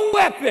 no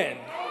weapon,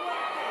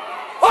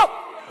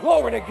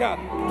 glory to God,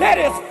 that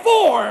is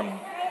formed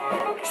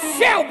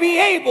shall be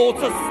able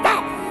to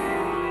stop.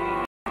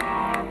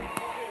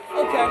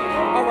 Okay,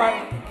 all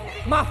right.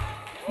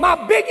 My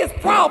biggest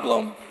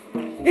problem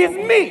is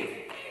me.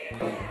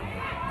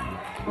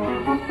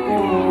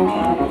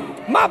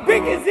 My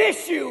biggest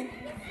issue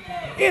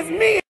is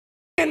me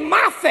in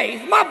my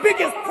faith. My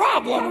biggest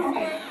problem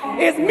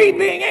is me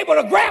being able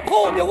to grab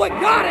hold of what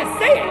God has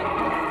said.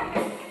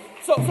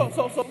 So,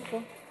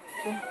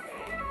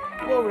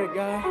 glory to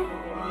God.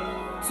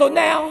 So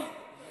now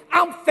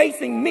I'm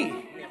facing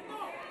me.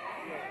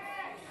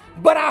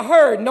 But I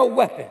heard no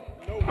weapon.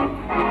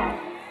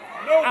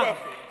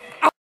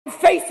 I'm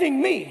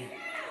facing me.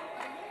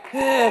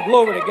 Yeah,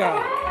 glory to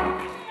God.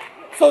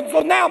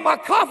 So now my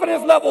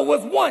confidence level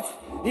was once,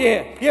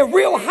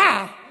 real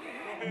high.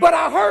 But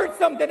I heard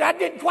something that I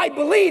didn't quite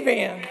believe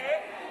in.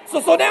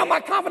 So now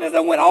my confidence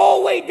went all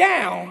the way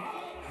down.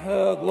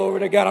 Oh,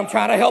 glory to God. I'm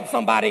trying to help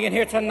somebody in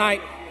here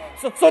tonight.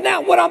 So now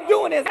what I'm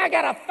doing is I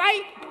got to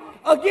fight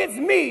against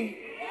me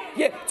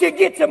to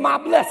get to my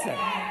blessing.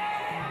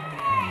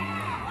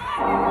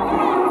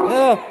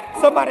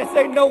 Somebody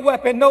say no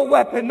weapon, no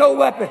weapon, no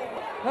weapon.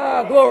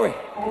 Glory.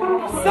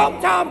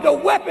 Sometimes the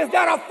weapons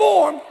that are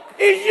formed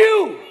is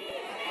you.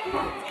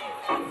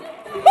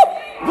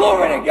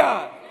 Glory to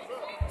God.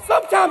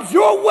 Sometimes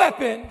your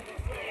weapon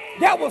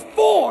that was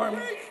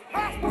formed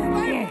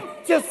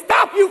to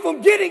stop you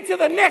from getting to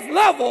the next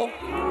level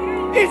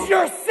is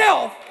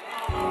yourself,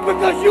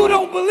 because you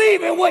don't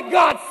believe in what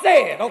God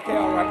said. Okay,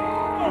 all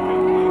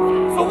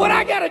right. So what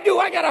I got to do,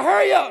 I got to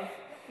hurry up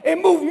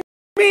and move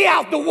me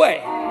out the way.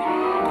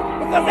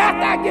 Because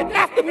after I get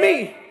after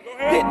me,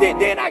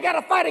 then I got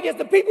to fight against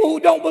the people who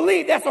don't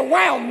believe that's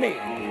around me.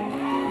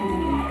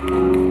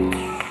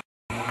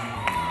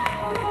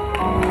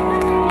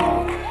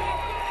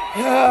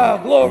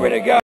 Glory to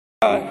God.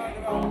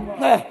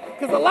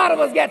 Because a lot of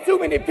us got too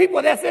many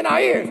people that's in our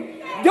ears.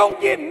 Don't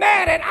get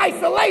mad at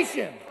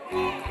isolation.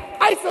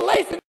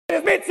 Isolation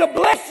is meant to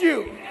bless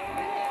you.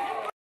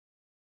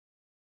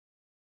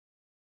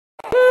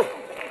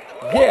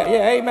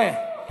 Yeah, amen.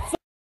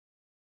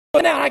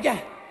 So now I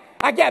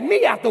got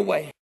me out the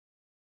way.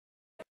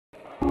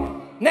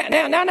 Now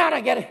I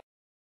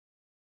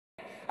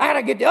got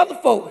to get the other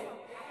folk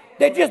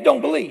that just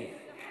don't believe.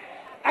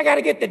 I got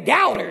to get the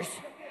doubters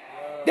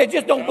that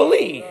just don't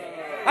believe.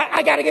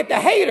 I got to get the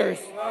haters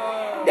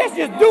that's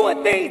just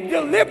doing things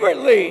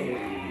deliberately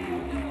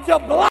to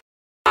block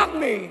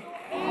me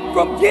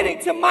from getting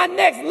to my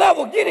next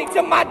level, getting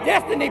to my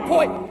destiny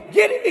point,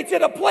 getting me to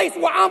the place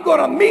where I'm going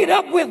to meet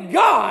up with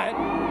God.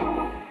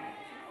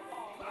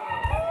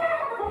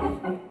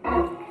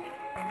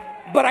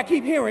 But I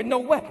keep hearing no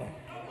weapon.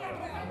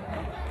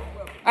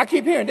 I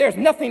keep hearing there's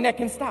nothing that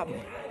can stop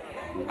me.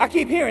 I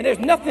keep hearing there's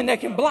nothing that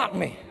can block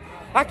me.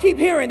 I keep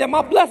hearing that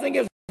my blessing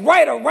is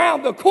right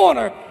around the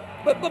corner.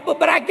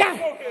 But I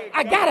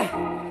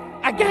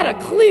gotta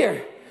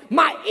clear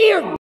my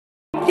ear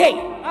gate.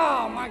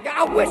 Oh my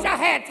God! I wish I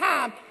had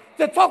time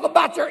to talk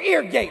about your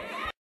ear gate.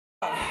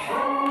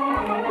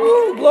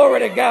 Ooh, glory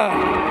to God!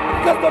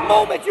 Because the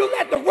moment you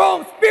let the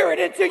wrong spirit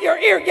into your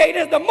ear gate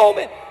is the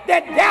moment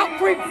that doubt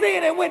creeps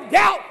in, and when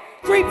doubt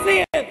creeps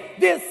in,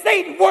 then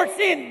Satan works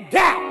in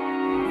doubt.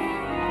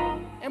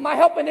 Am I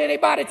helping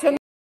anybody tonight?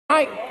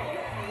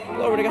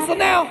 Glory to God. So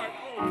now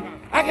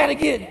I gotta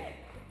get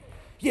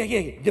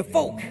the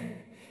folk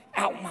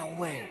out my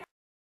way.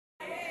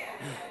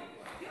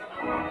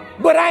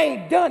 But I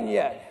ain't done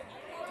yet.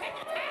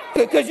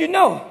 Because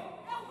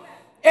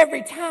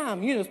every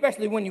time,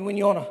 especially when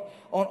you're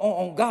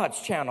on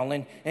God's channel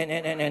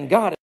and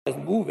God is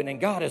moving and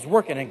God is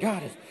working and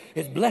God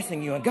is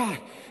blessing you and God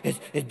is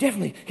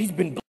definitely, he's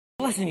been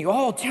blessing you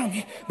all the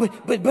time.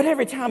 But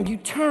every time you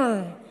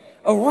turn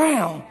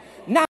around,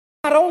 not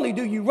only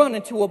do you run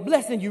into a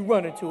blessing, you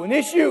run into an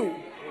issue.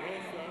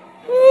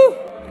 Woo.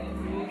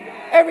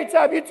 Every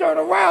time you turn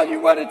around, you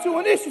run into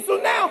an issue. So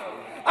now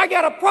I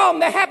got a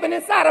problem that happened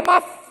inside of my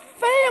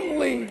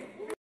family.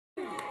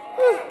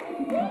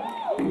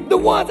 The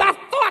ones I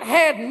thought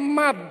had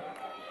my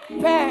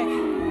back.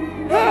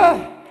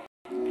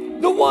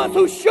 The ones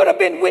who should have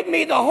been with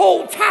me the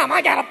whole time.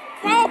 I got a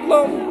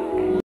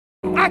problem.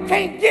 I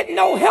can't get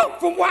no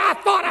help from where I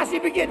thought I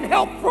should be getting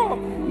help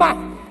from. My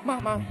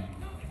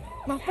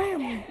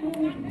family.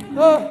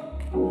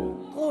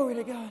 Glory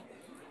to God.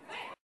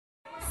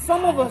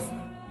 Some of us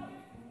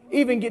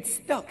even get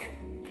stuck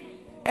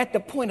at the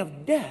point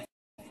of death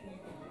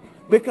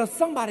because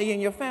somebody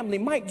in your family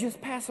might just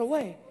pass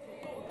away,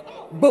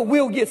 but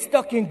we'll get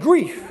stuck in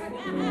grief.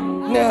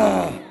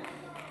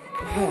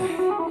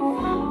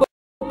 But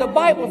the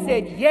Bible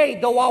said, yea,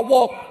 though I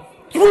walk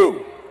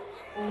through,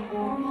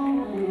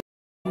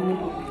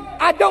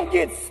 I don't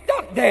get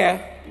stuck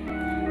there.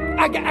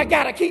 I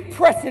gotta keep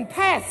pressing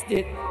past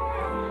it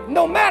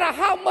no matter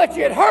how much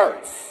it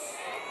hurts.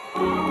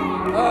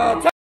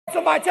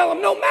 Somebody tell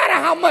them, no matter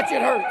how much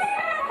it hurts.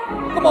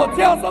 Come on,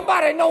 tell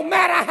somebody, no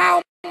matter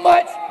how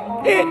much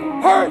it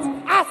hurts,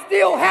 I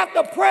still have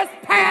to press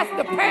past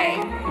the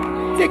pain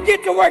to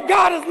get to where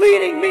God is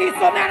leading me.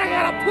 So now I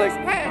gotta push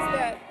past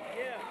that.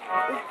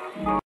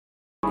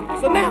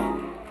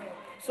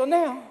 So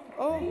now,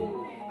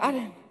 I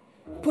didn't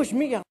push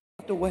me out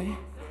the way.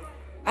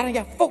 I done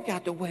got folk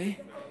out the way.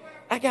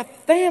 I got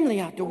family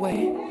out the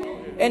way.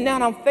 And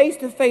now I'm face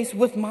to face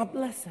with my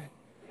blessing.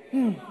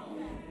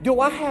 Do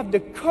I have the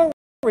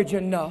courage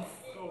enough?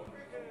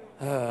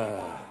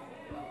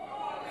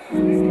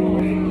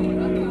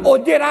 Or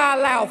did I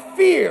allow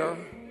fear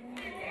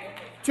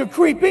to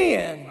creep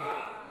in?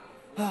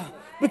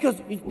 Because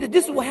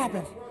this is what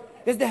happens,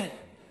 is that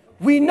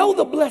we know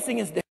the blessing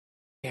is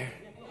there.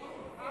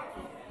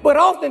 But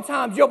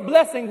oftentimes your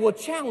blessing will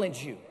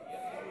challenge you.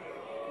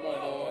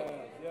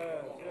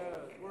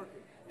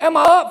 Am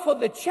I up for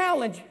the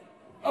challenge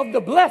of the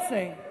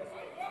blessing?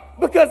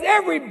 Because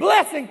every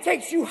blessing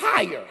takes you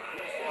higher.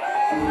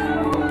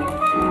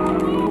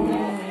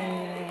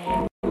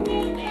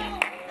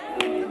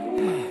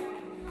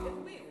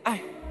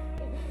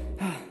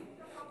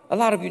 A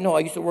lot of you know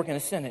I used to work in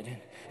the Senate.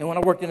 And when I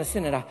worked in the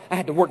Senate, I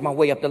had to work my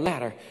way up the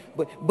ladder.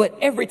 But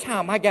every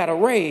time I got a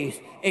raise,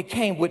 it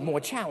came with more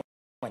challenges.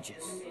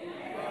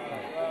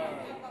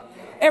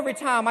 Every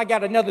time I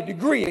got another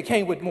degree, it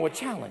came with more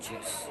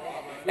challenges.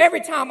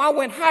 Every time I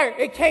went higher,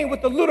 it came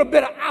with a little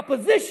bit of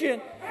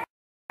opposition.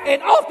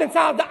 And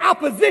oftentimes the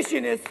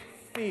opposition is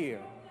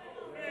fear.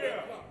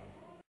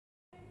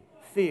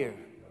 Fear.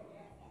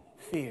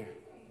 Fear.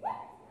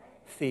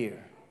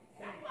 Fear.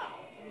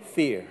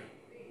 Fear.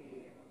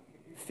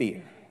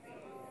 Fear.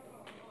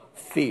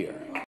 Fear.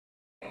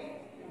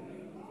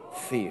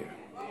 Fear.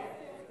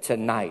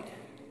 Tonight,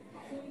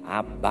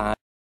 I bind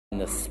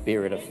the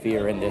spirit of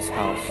fear in this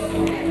house.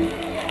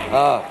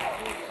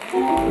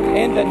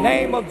 In the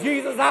name of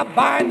Jesus, I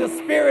bind the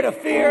spirit of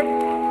fear.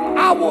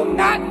 I will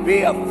not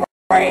be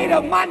afraid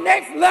of my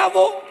next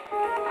level.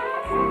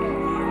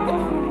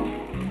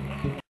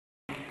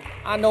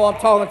 I know I'm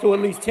talking to at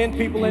least 10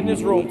 people in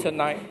this room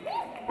tonight.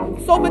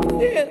 So,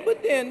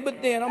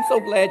 but then, I'm so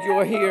glad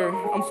you're here.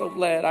 I'm so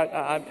glad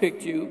I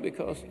picked you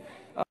because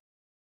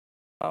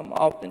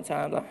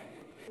oftentimes,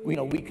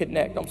 we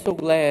connect. I'm so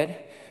glad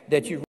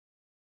that you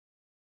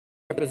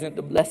represent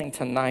the blessing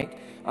tonight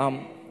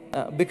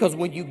because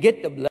when you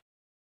get the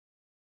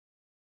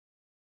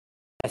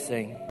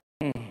blessing,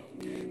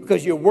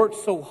 because you worked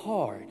so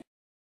hard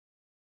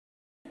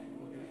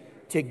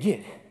to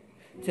get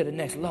to the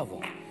next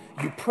level.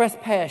 You pressed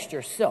past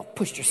yourself,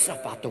 pushed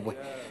yourself out the way.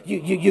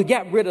 You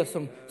got rid of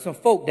some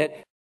folk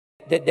that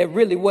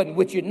really wasn't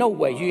with you no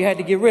way. You had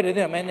to get rid of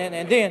them.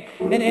 And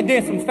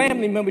then some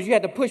family members, you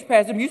had to push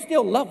past them. You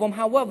still love them.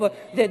 However,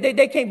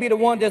 they can't be the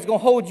one that's going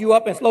to hold you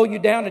up and slow you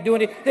down and do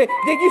anything.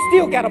 You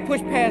still got to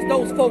push past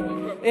those folk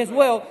as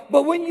well.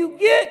 But when you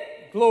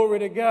get, glory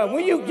to God,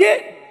 when you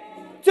get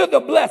to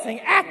the blessing,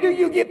 after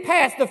you get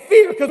past the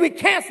fear, because we're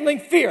canceling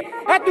fear.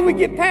 After we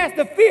get past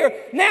the fear,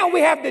 now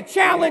we have the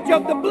challenge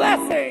of the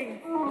blessing.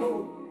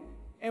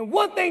 And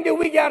one thing that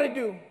we got to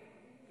do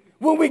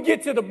when we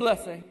get to the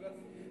blessing,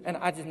 and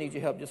I just need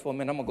your help just for a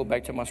minute. I'm going to go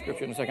back to my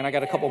scripture in a second. I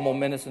got a couple more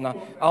minutes, and I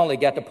only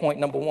got to point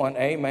number 1.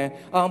 Amen.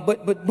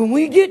 But when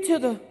we get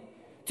to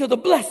the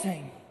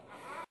blessing,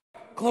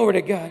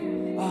 glory to God.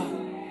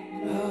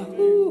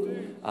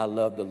 I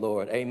love the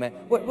Lord. Amen.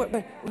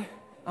 Wait.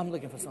 I'm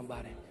looking for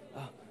somebody.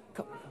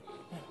 Come,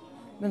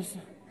 minister,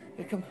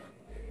 here, come.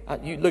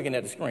 You looking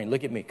at the screen?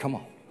 Look at me. Come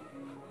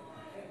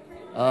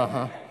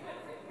on.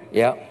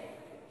 Yeah.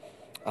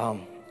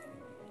 Come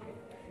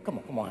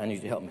on. I need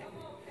you to help me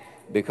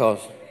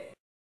because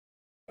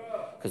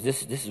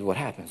this is what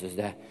happens is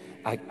that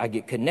I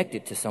get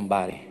connected to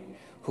somebody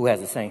who has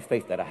the same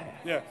faith that I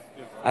have. Yes.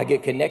 I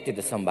get connected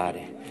to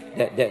somebody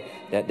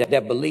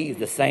that believes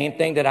the same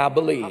thing that I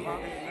believe.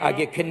 I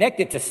get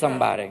connected to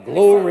somebody,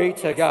 glory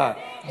to God,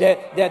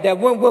 that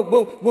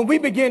when we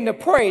begin to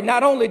pray,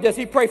 not only does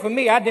he pray for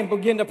me, I then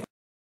begin to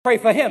pray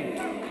for him.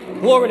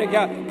 Glory to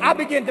God. I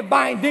begin to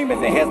bind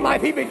demons in his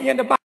life. He began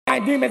to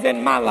bind demons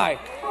in my life.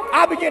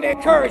 I begin to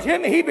encourage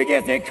him, and he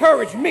begins to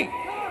encourage me.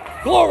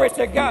 Glory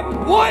to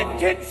God. One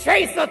can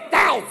chase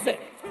 1,000,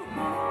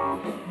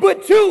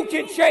 but two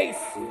can chase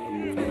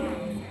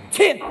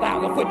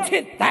 10,000 for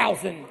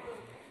 10,000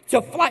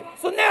 to fly.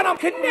 So now I'm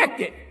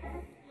connected.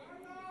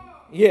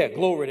 Yeah,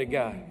 glory to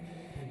God.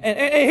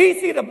 And he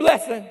see the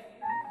blessing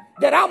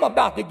that I'm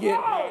about to get.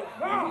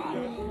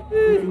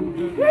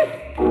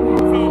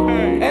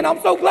 And I'm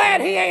so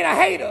glad he ain't a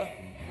hater.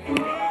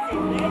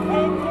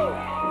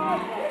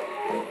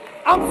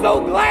 I'm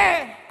so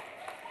glad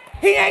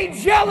he ain't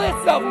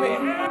jealous of me.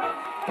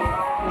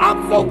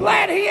 I'm so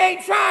glad he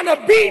ain't trying to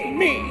beat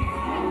me.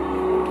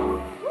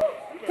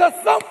 Because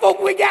some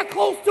folk we got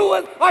close to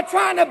us are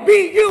trying to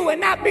beat you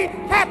and not be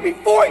happy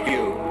for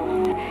you.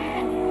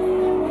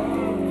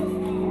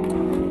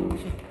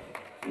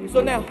 So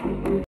now,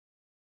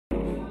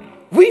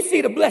 we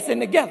see the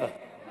blessing together.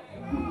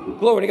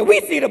 Glory to God.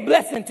 We see the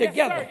blessing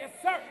together. Yes,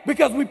 sir.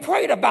 Because we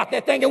prayed about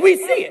that thing and we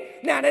see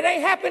it. Now, that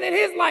ain't happened in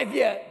his life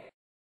yet.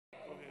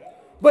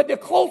 But the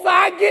closer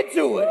I get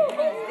to it,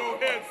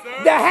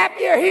 the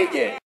happier he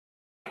gets.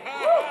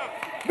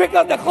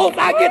 Because the closer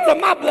I get to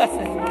my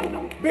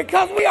blessing,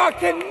 because we are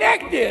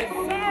connected,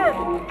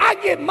 I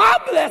get my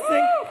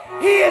blessing.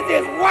 His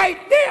is right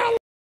there.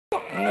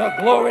 No,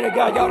 glory to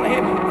God. Y'all don't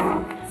hear me?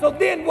 So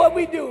then what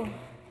we do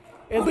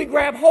is we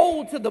grab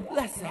hold to the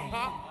blessing.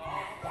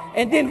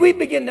 And then we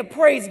begin to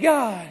praise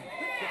God.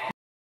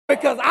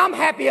 Because I'm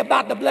happy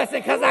about the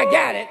blessing because I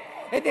got it.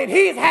 And then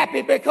he's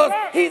happy because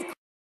he's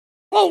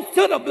close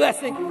to the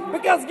blessing.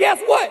 Because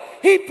guess what?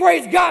 He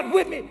praised God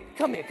with me.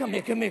 Come here.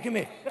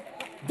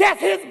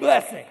 That's his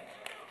blessing.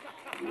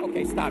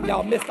 Okay, stop.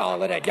 Y'all missed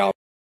all of that.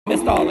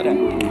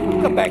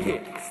 Come back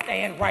here.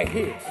 Stand right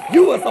here.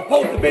 You were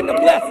supposed to be in the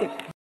blessing.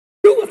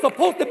 You were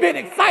supposed to be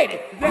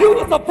excited. You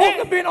were supposed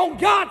to be on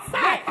God's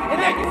side.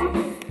 And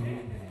then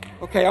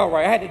okay, all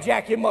right. I had to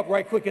jack him up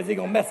right quick because he's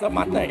going to mess up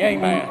my thing.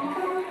 Amen.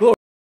 Glory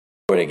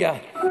to God.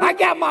 I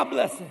got my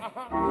blessing.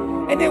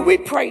 And then we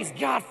praise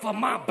God for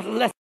my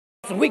blessing.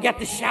 We got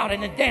to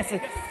shouting and dancing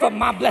for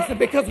my blessing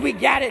because we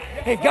got it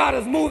and God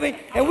is moving.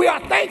 And we are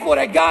thankful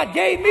that God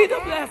gave me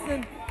the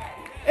blessing.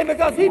 And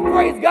because he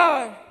praised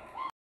God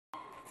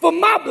for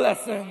my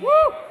blessing,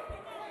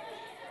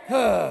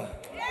 the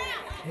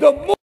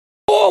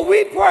more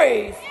we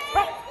praise,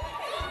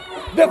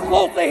 the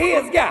closer he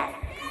has got.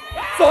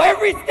 So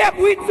every step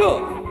we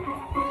took,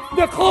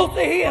 the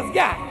closer he has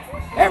got.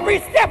 Every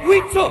step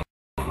we took,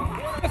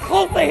 the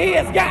closer he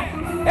has got.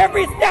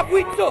 Every step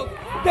we took,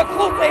 the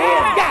closer he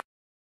has got.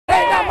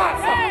 Hey, not my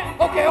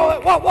son. Okay,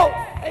 whoa,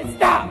 and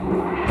stop.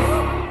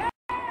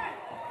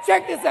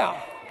 Check this out.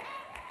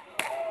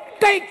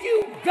 Thank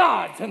you,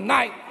 God,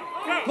 tonight.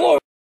 Glory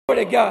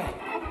to God.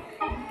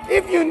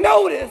 If you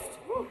noticed,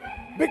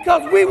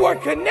 because we were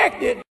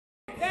connected,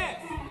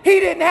 he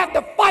didn't have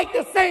to fight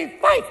the same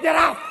fights that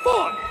I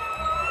fought.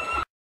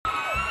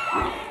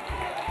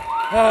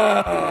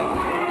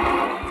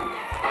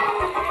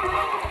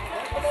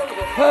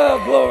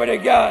 Glory to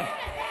God.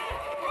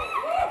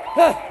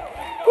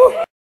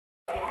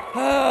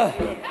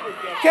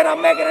 Can I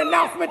make an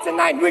announcement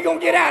tonight? We're going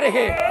to get out of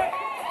here.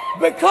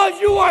 Because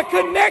you are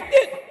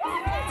connected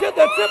to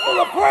the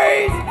temple of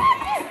praise,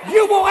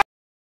 you won't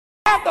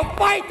have to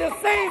fight the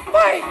same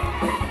fight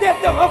that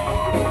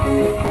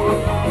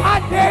I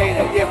dare you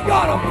to give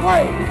God a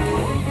praise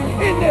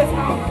in this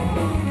house.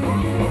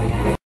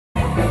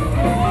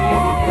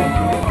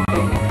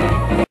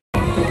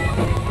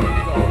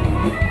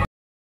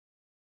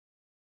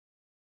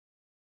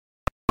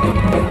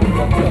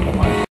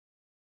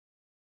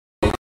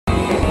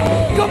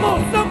 Come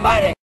on,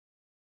 somebody,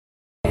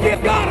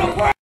 give God a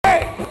praise.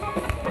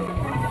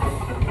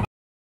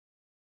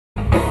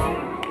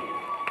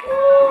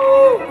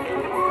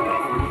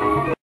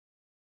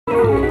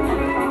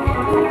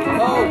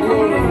 Oh,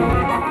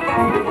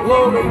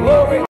 glory,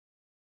 glory,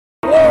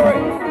 glory,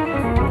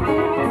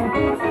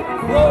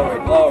 glory, glory,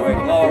 glory,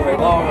 glory,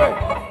 glory,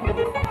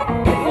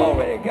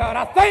 glory to God.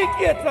 I thank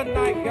you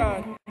tonight,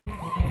 God.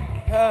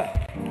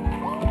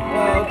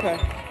 Okay.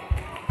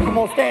 Come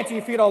on, stand to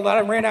your feet. All that.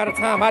 I ran out of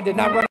time. I did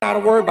not run out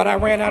of word, but I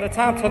ran out of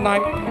time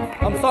tonight.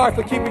 I'm sorry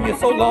for keeping you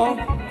so long.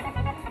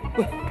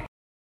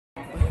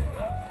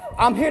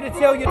 I'm here to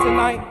tell you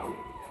tonight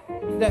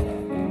that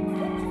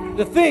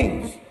the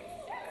things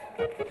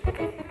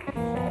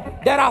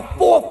that our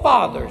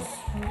forefathers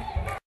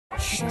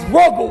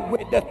struggled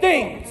with, the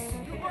things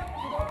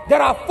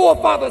that our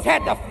forefathers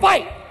had to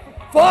fight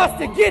for us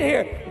to get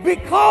here,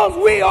 because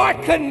we are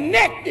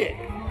connected.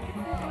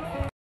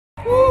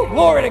 Woo,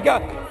 glory to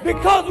God.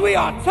 Because we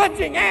are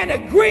touching and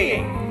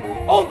agreeing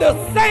on the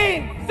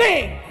same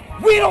thing,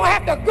 we don't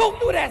have to go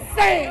through that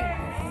same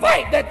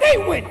fight that they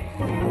went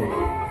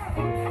through.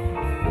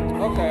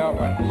 Okay, all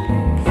right.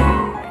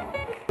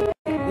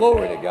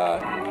 Glory to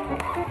God.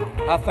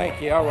 I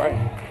thank you. All right.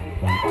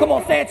 Come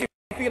on, stand to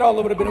your feet all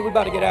over the building. We're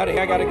about to get out of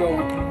here. I got to go.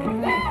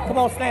 Come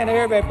on, stand,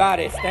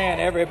 everybody. Stand,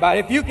 everybody.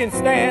 If you can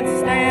stand,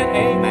 stand.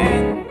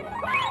 Amen.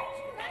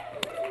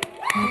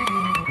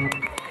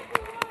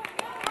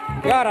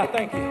 God, I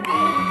thank you.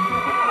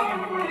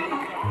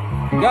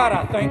 God,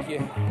 I thank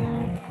you.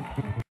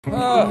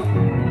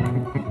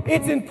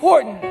 It's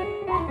important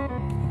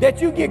that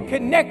you get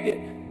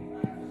connected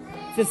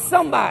to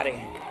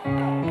somebody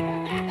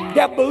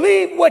that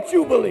believe what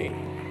you believe.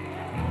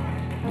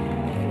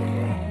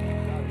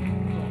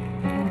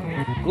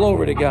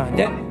 Glory to God.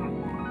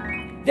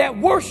 That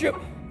worship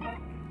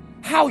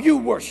how you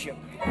worship.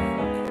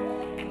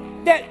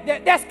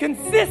 That's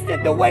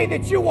consistent the way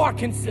that you are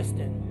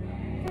consistent.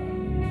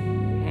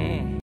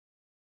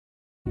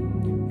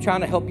 I'm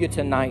trying to help you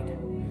tonight.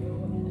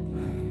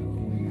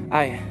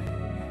 I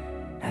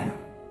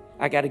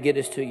got to get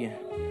this to you.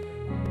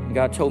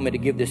 God told me to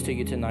give this to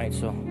you tonight.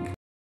 So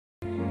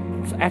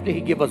after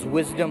he give us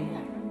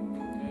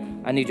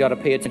wisdom, I need y'all to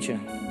pay attention.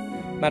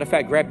 Matter of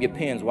fact, grab your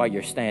pens while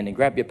you're standing.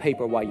 Grab your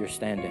paper while you're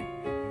standing.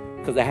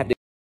 Because I have to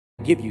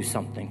give you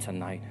something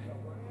tonight.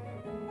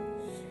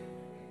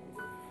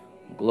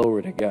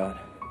 Glory to God.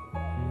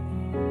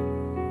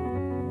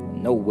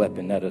 No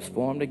weapon that is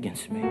formed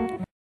against me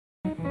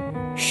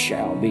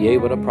shall be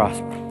able to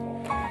prosper.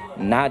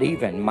 Not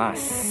even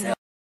myself.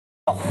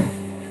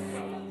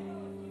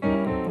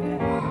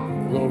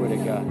 Glory to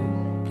God.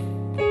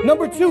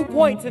 Number 2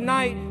 point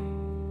tonight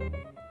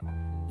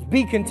is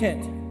be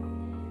content.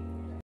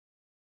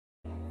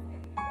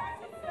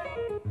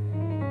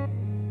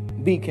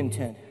 Be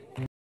content.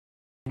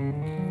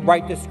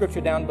 Write this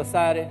scripture down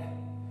beside it.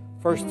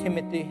 1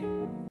 Timothy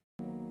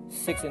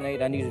 6 and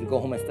 8. I need you to go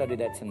home and study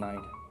that tonight.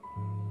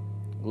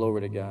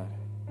 Glory to God.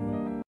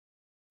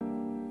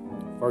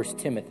 1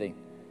 Timothy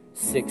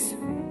 6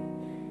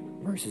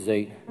 verses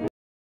 8.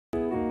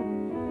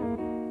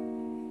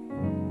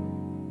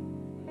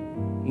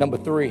 Number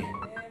 3.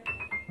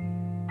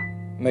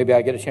 Maybe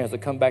I get a chance to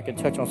come back and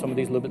touch on some of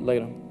these a little bit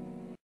later.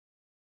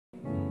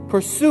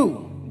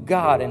 Pursue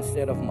God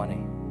instead of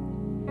money.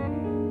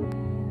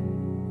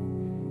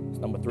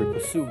 Number 3,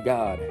 pursue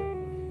God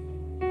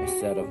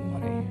instead of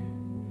money.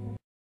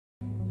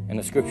 And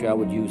the scripture I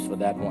would use for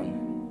that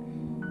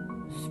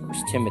one is 1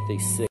 Timothy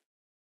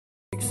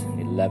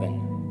 6:11.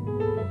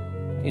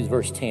 It's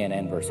verse 10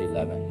 and verse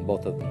 11.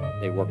 Both of them,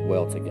 they work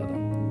well together.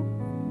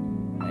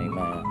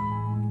 Amen.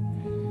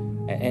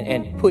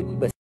 And put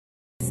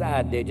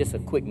beside there just a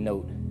quick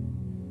note.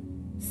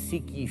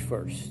 Seek ye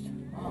first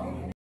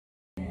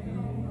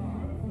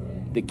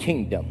the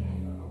kingdom.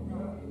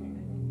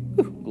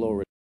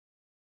 Glory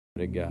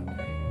to God.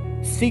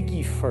 Seek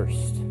ye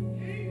first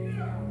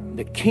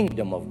the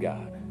kingdom of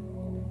God.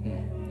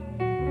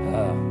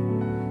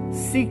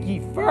 Seek ye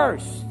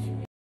first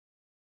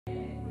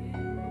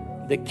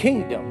the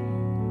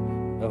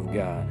kingdom of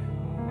God.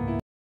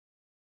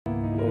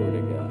 Glory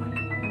to God.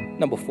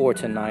 Number 4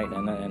 tonight,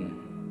 and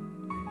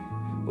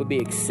would be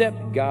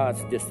accept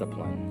God's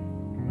discipline.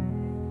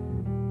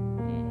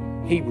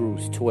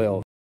 Hebrews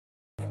 12,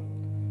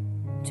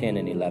 10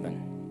 and 11.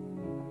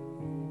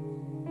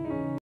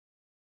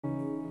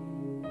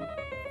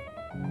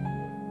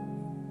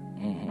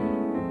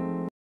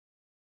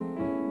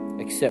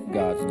 Accept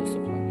God's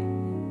discipline.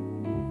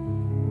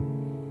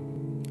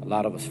 A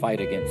lot of us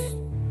fight against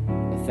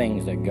the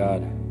things that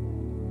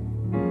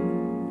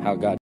how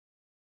God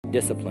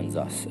disciplines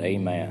us.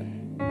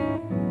 Amen.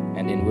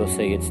 And then we'll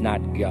say it's not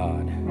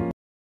God.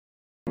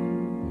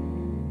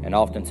 And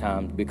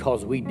oftentimes,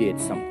 because we did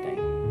something,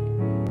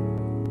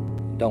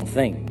 don't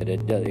think that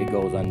it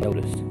goes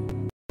unnoticed.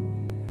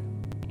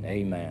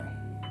 Amen.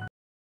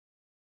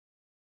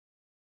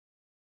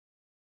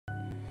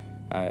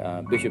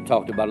 Bishop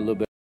talked about a little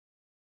bit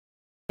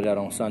of that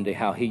on Sunday,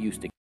 how he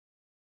used to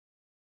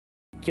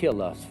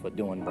kill us for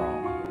doing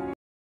wrong.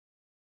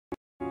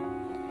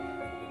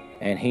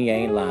 And he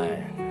ain't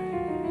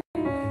lying.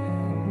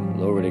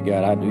 Glory to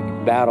God. I do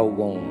battle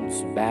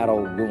wounds. I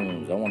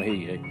want to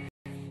hear you.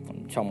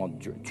 I'm talking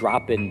about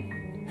dropping.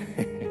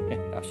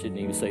 I shouldn't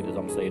even say this.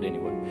 I'm going to say it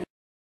anyway.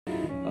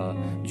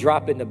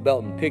 Dropping the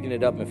belt and picking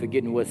it up and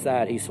forgetting what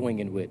side he's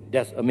swinging with.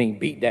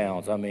 Beat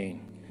downs.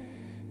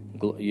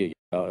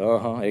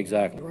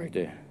 Exactly right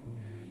there.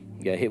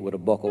 Got hit with a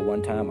buckle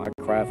one time. I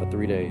cried for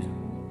 3 days.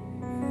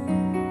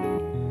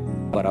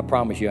 But I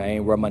promise you, I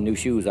ain't wear my new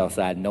shoes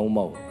outside no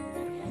more.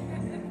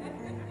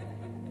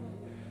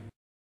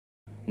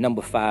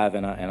 Number 5,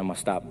 and I'm going to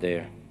stop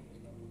there.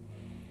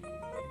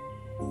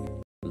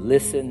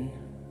 Listen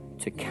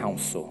to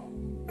counsel.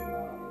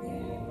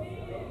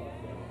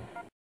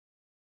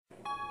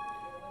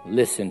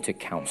 Listen to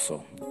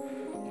counsel.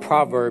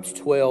 Proverbs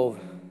 12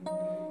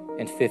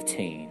 and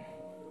 15.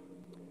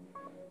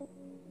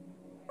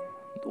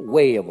 The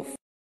way of a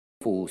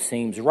fool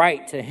seems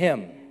right to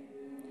him,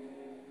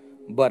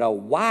 but a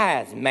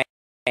wise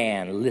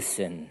man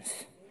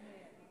listens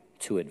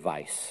to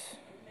advice.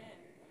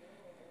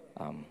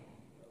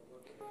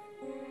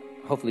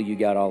 Hopefully you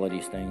got all of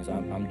these things.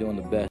 I'm doing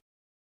the best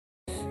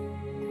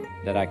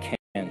that I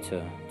can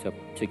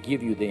to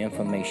give you the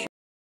information.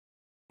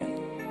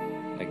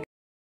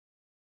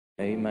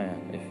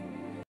 Amen.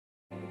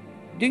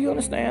 Do you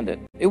understand that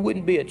it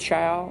wouldn't be a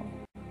child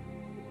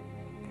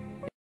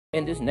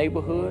in this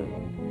neighborhood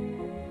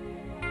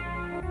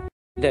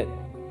that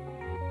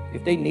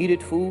if they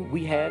needed food,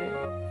 we had it?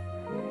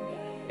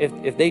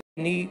 If they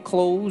need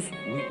clothes,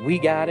 we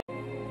got it?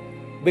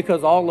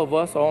 Because all of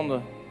us are on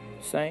the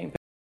same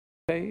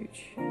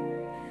page.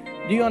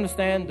 Do you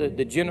understand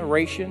the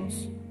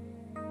generations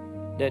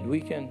that we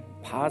can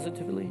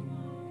positively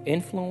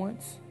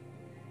influence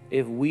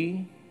if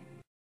we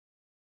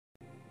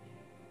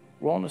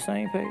were on the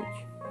same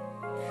page?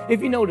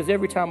 If you notice,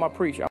 every time I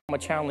preach, I'm going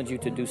to challenge you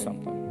to do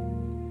something.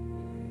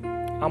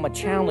 I'm going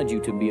to challenge you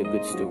to be a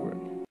good steward.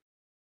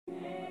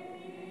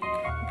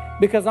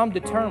 Because I'm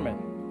determined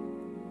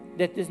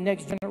that this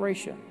next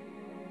generation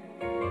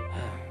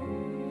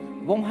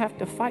won't have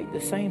to fight the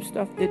same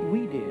stuff that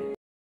we did.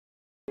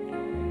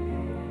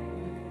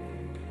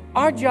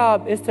 Our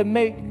job is to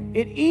make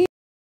it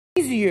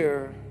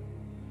easier,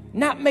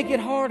 not make it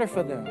harder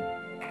for them.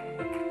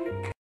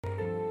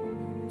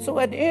 So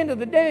at the end of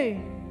the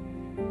day,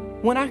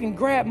 when I can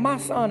grab my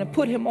son and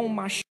put him on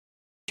my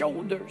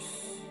shoulders,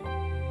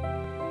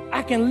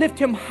 I can lift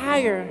him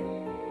higher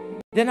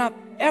than I've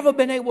ever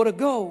been able to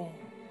go,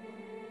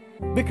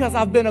 because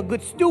I've been a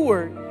good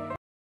steward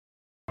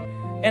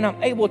and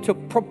I'm able to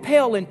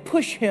propel and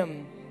push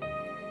him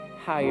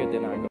higher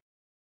than I go.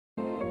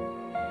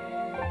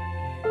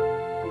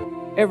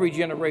 Every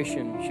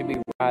generation should be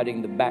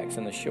riding the backs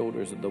and the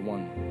shoulders of the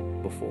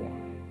one before.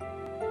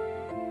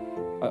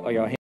 Are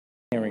y'all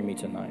hearing me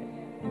tonight?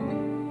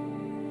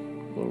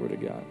 Glory to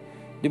God.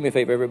 Do me a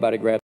favor, everybody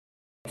grab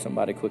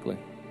somebody quickly.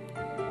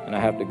 And I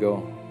have to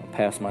go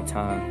past my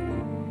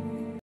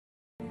time.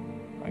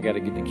 I got to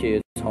get the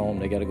kids home.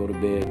 They got to go to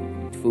bed.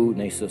 Food in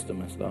their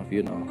system and stuff,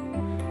 you know.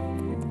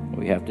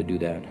 We have to do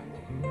that.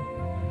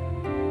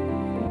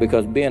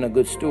 Because being a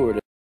good steward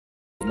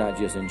is not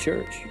just in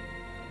church.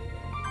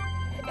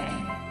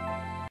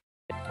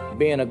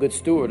 Being a good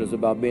steward is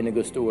about being a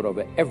good steward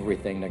over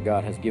everything that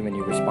God has given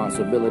you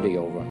responsibility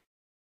over.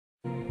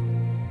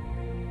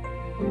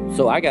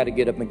 So I got to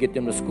get up and get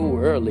them to school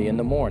early in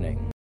the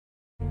morning.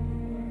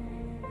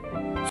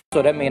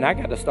 So that means I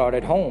got to start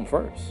at home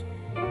first.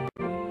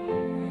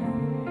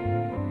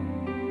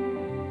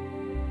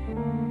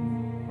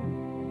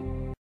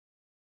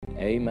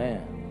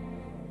 Amen.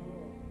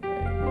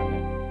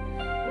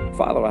 Amen.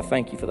 Father, I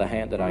thank you for the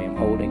hand that I am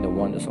holding, the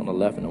one that's on the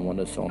left and the one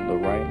that's on the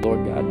right.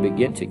 Lord God,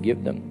 begin to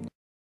give them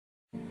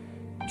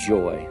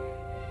joy.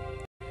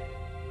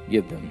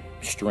 Give them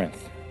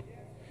strength.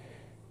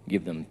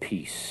 Give them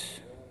peace.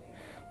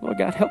 Lord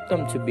God, help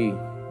them to be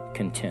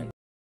content.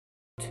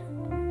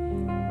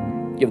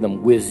 Give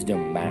them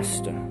wisdom,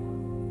 Master.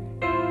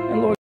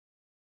 And Lord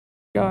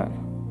God,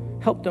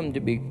 help them to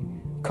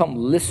become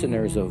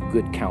listeners of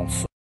good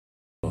counsel.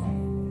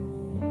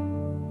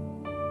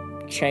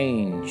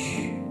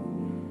 Change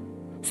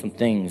some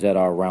things that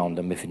are around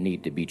them if it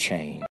need to be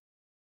changed.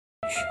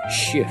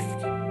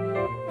 Shift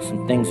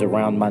some things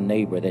around my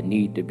neighbor that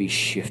need to be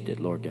shifted,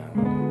 Lord God,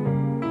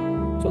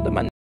 so that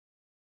my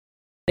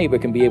neighbor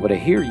can be able to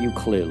hear you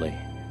clearly.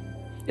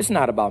 It's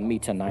not about me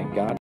tonight,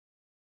 God.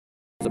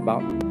 It's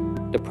about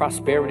the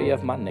prosperity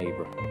of my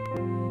neighbor.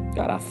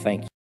 God, I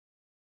thank you.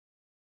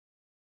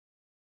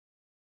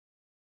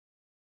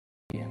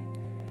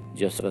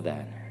 just for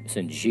that. It's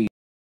in Jesus'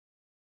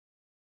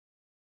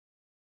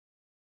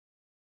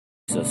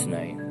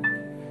 name.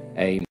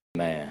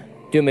 Amen.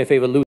 Do me a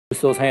favor, loose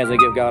those hands and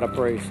give God a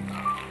praise.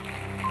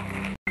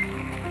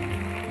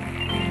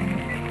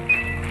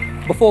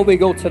 Before we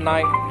go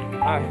tonight,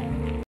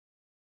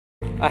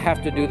 I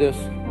have to do this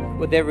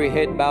with every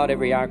head bowed,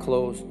 every eye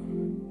closed.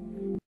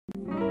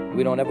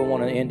 We don't ever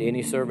want to end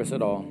any service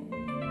at all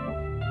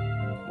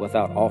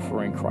without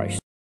offering Christ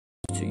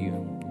to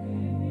you.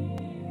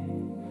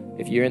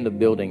 If you're in the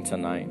building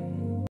tonight,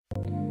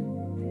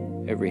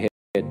 every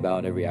head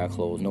bowed, every eye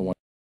closed, no one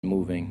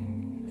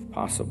moving, if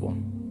possible.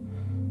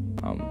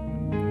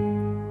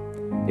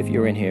 If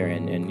you're in here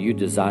and you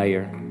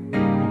desire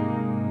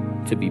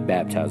to be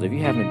baptized, if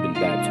you haven't been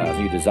baptized,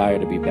 you desire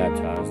to be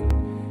baptized,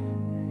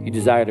 you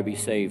desire to be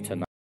saved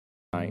tonight,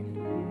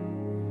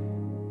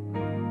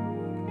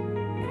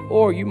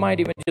 or you might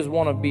even just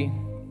want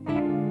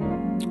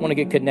to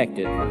get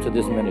connected to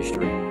this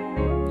ministry.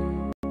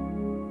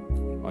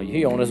 Oh,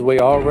 he on his way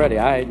already.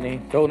 I hadn't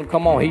even told him,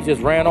 come on. He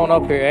just ran on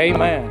up here.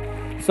 Amen.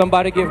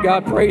 Somebody give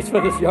God praise for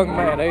this young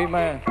man.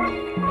 Amen.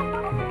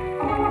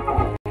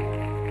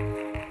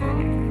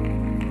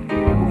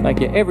 Thank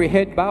you. Every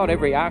head bowed,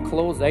 every eye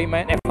closed.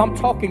 Amen. If I'm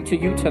talking to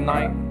you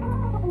tonight,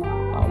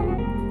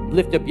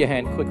 lift up your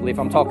hand quickly. If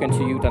I'm talking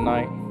to you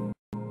tonight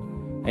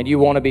and you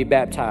want to be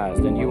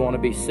baptized and you want to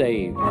be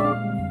saved.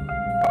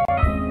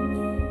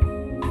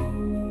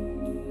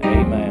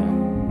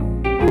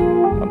 Amen.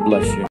 God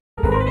bless you.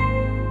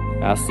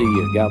 I see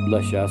you. God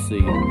bless you. I see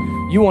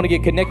you. You want to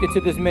get connected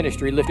to this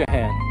ministry, lift your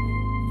hand.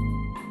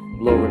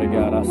 Glory to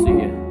God. I see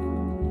you.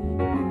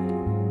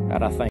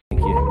 God, I thank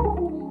you.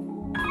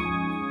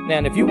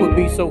 Now, if you would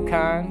be so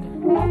kind,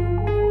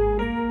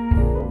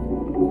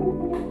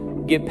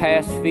 get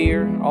past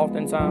fear.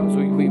 Oftentimes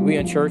we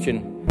in church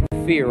and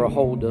fear will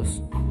hold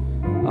us.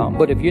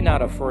 But if you're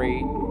not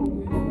afraid,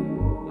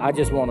 I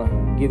just want to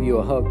give you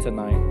a hug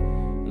tonight,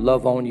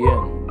 love on you,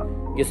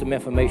 and get some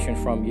information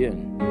from you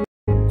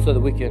so that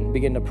we can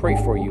begin to pray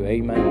for you.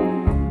 Amen.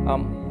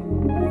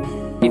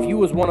 If you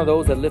was one of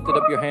those that lifted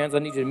up your hands, I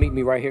need you to meet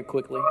me right here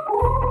quickly.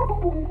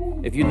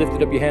 If you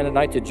lifted up your hand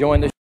tonight to join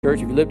this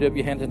church, if you lifted up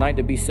your hand tonight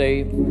to be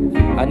saved,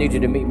 I need you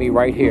to meet me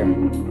right here.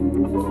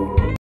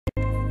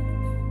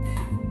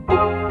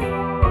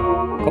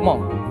 Come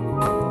on.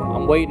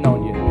 I'm waiting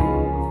on you.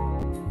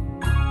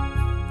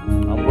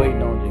 I'm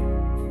waiting on you.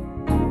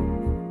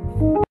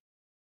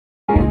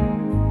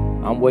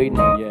 I'm waiting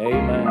on you.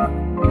 Amen.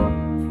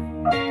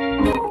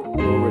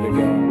 Glory to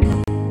God.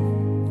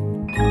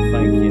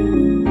 Thank you.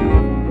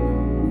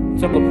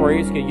 Simple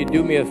praise, can you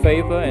do me a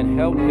favor and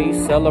help me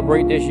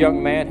celebrate this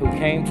young man who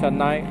came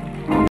tonight?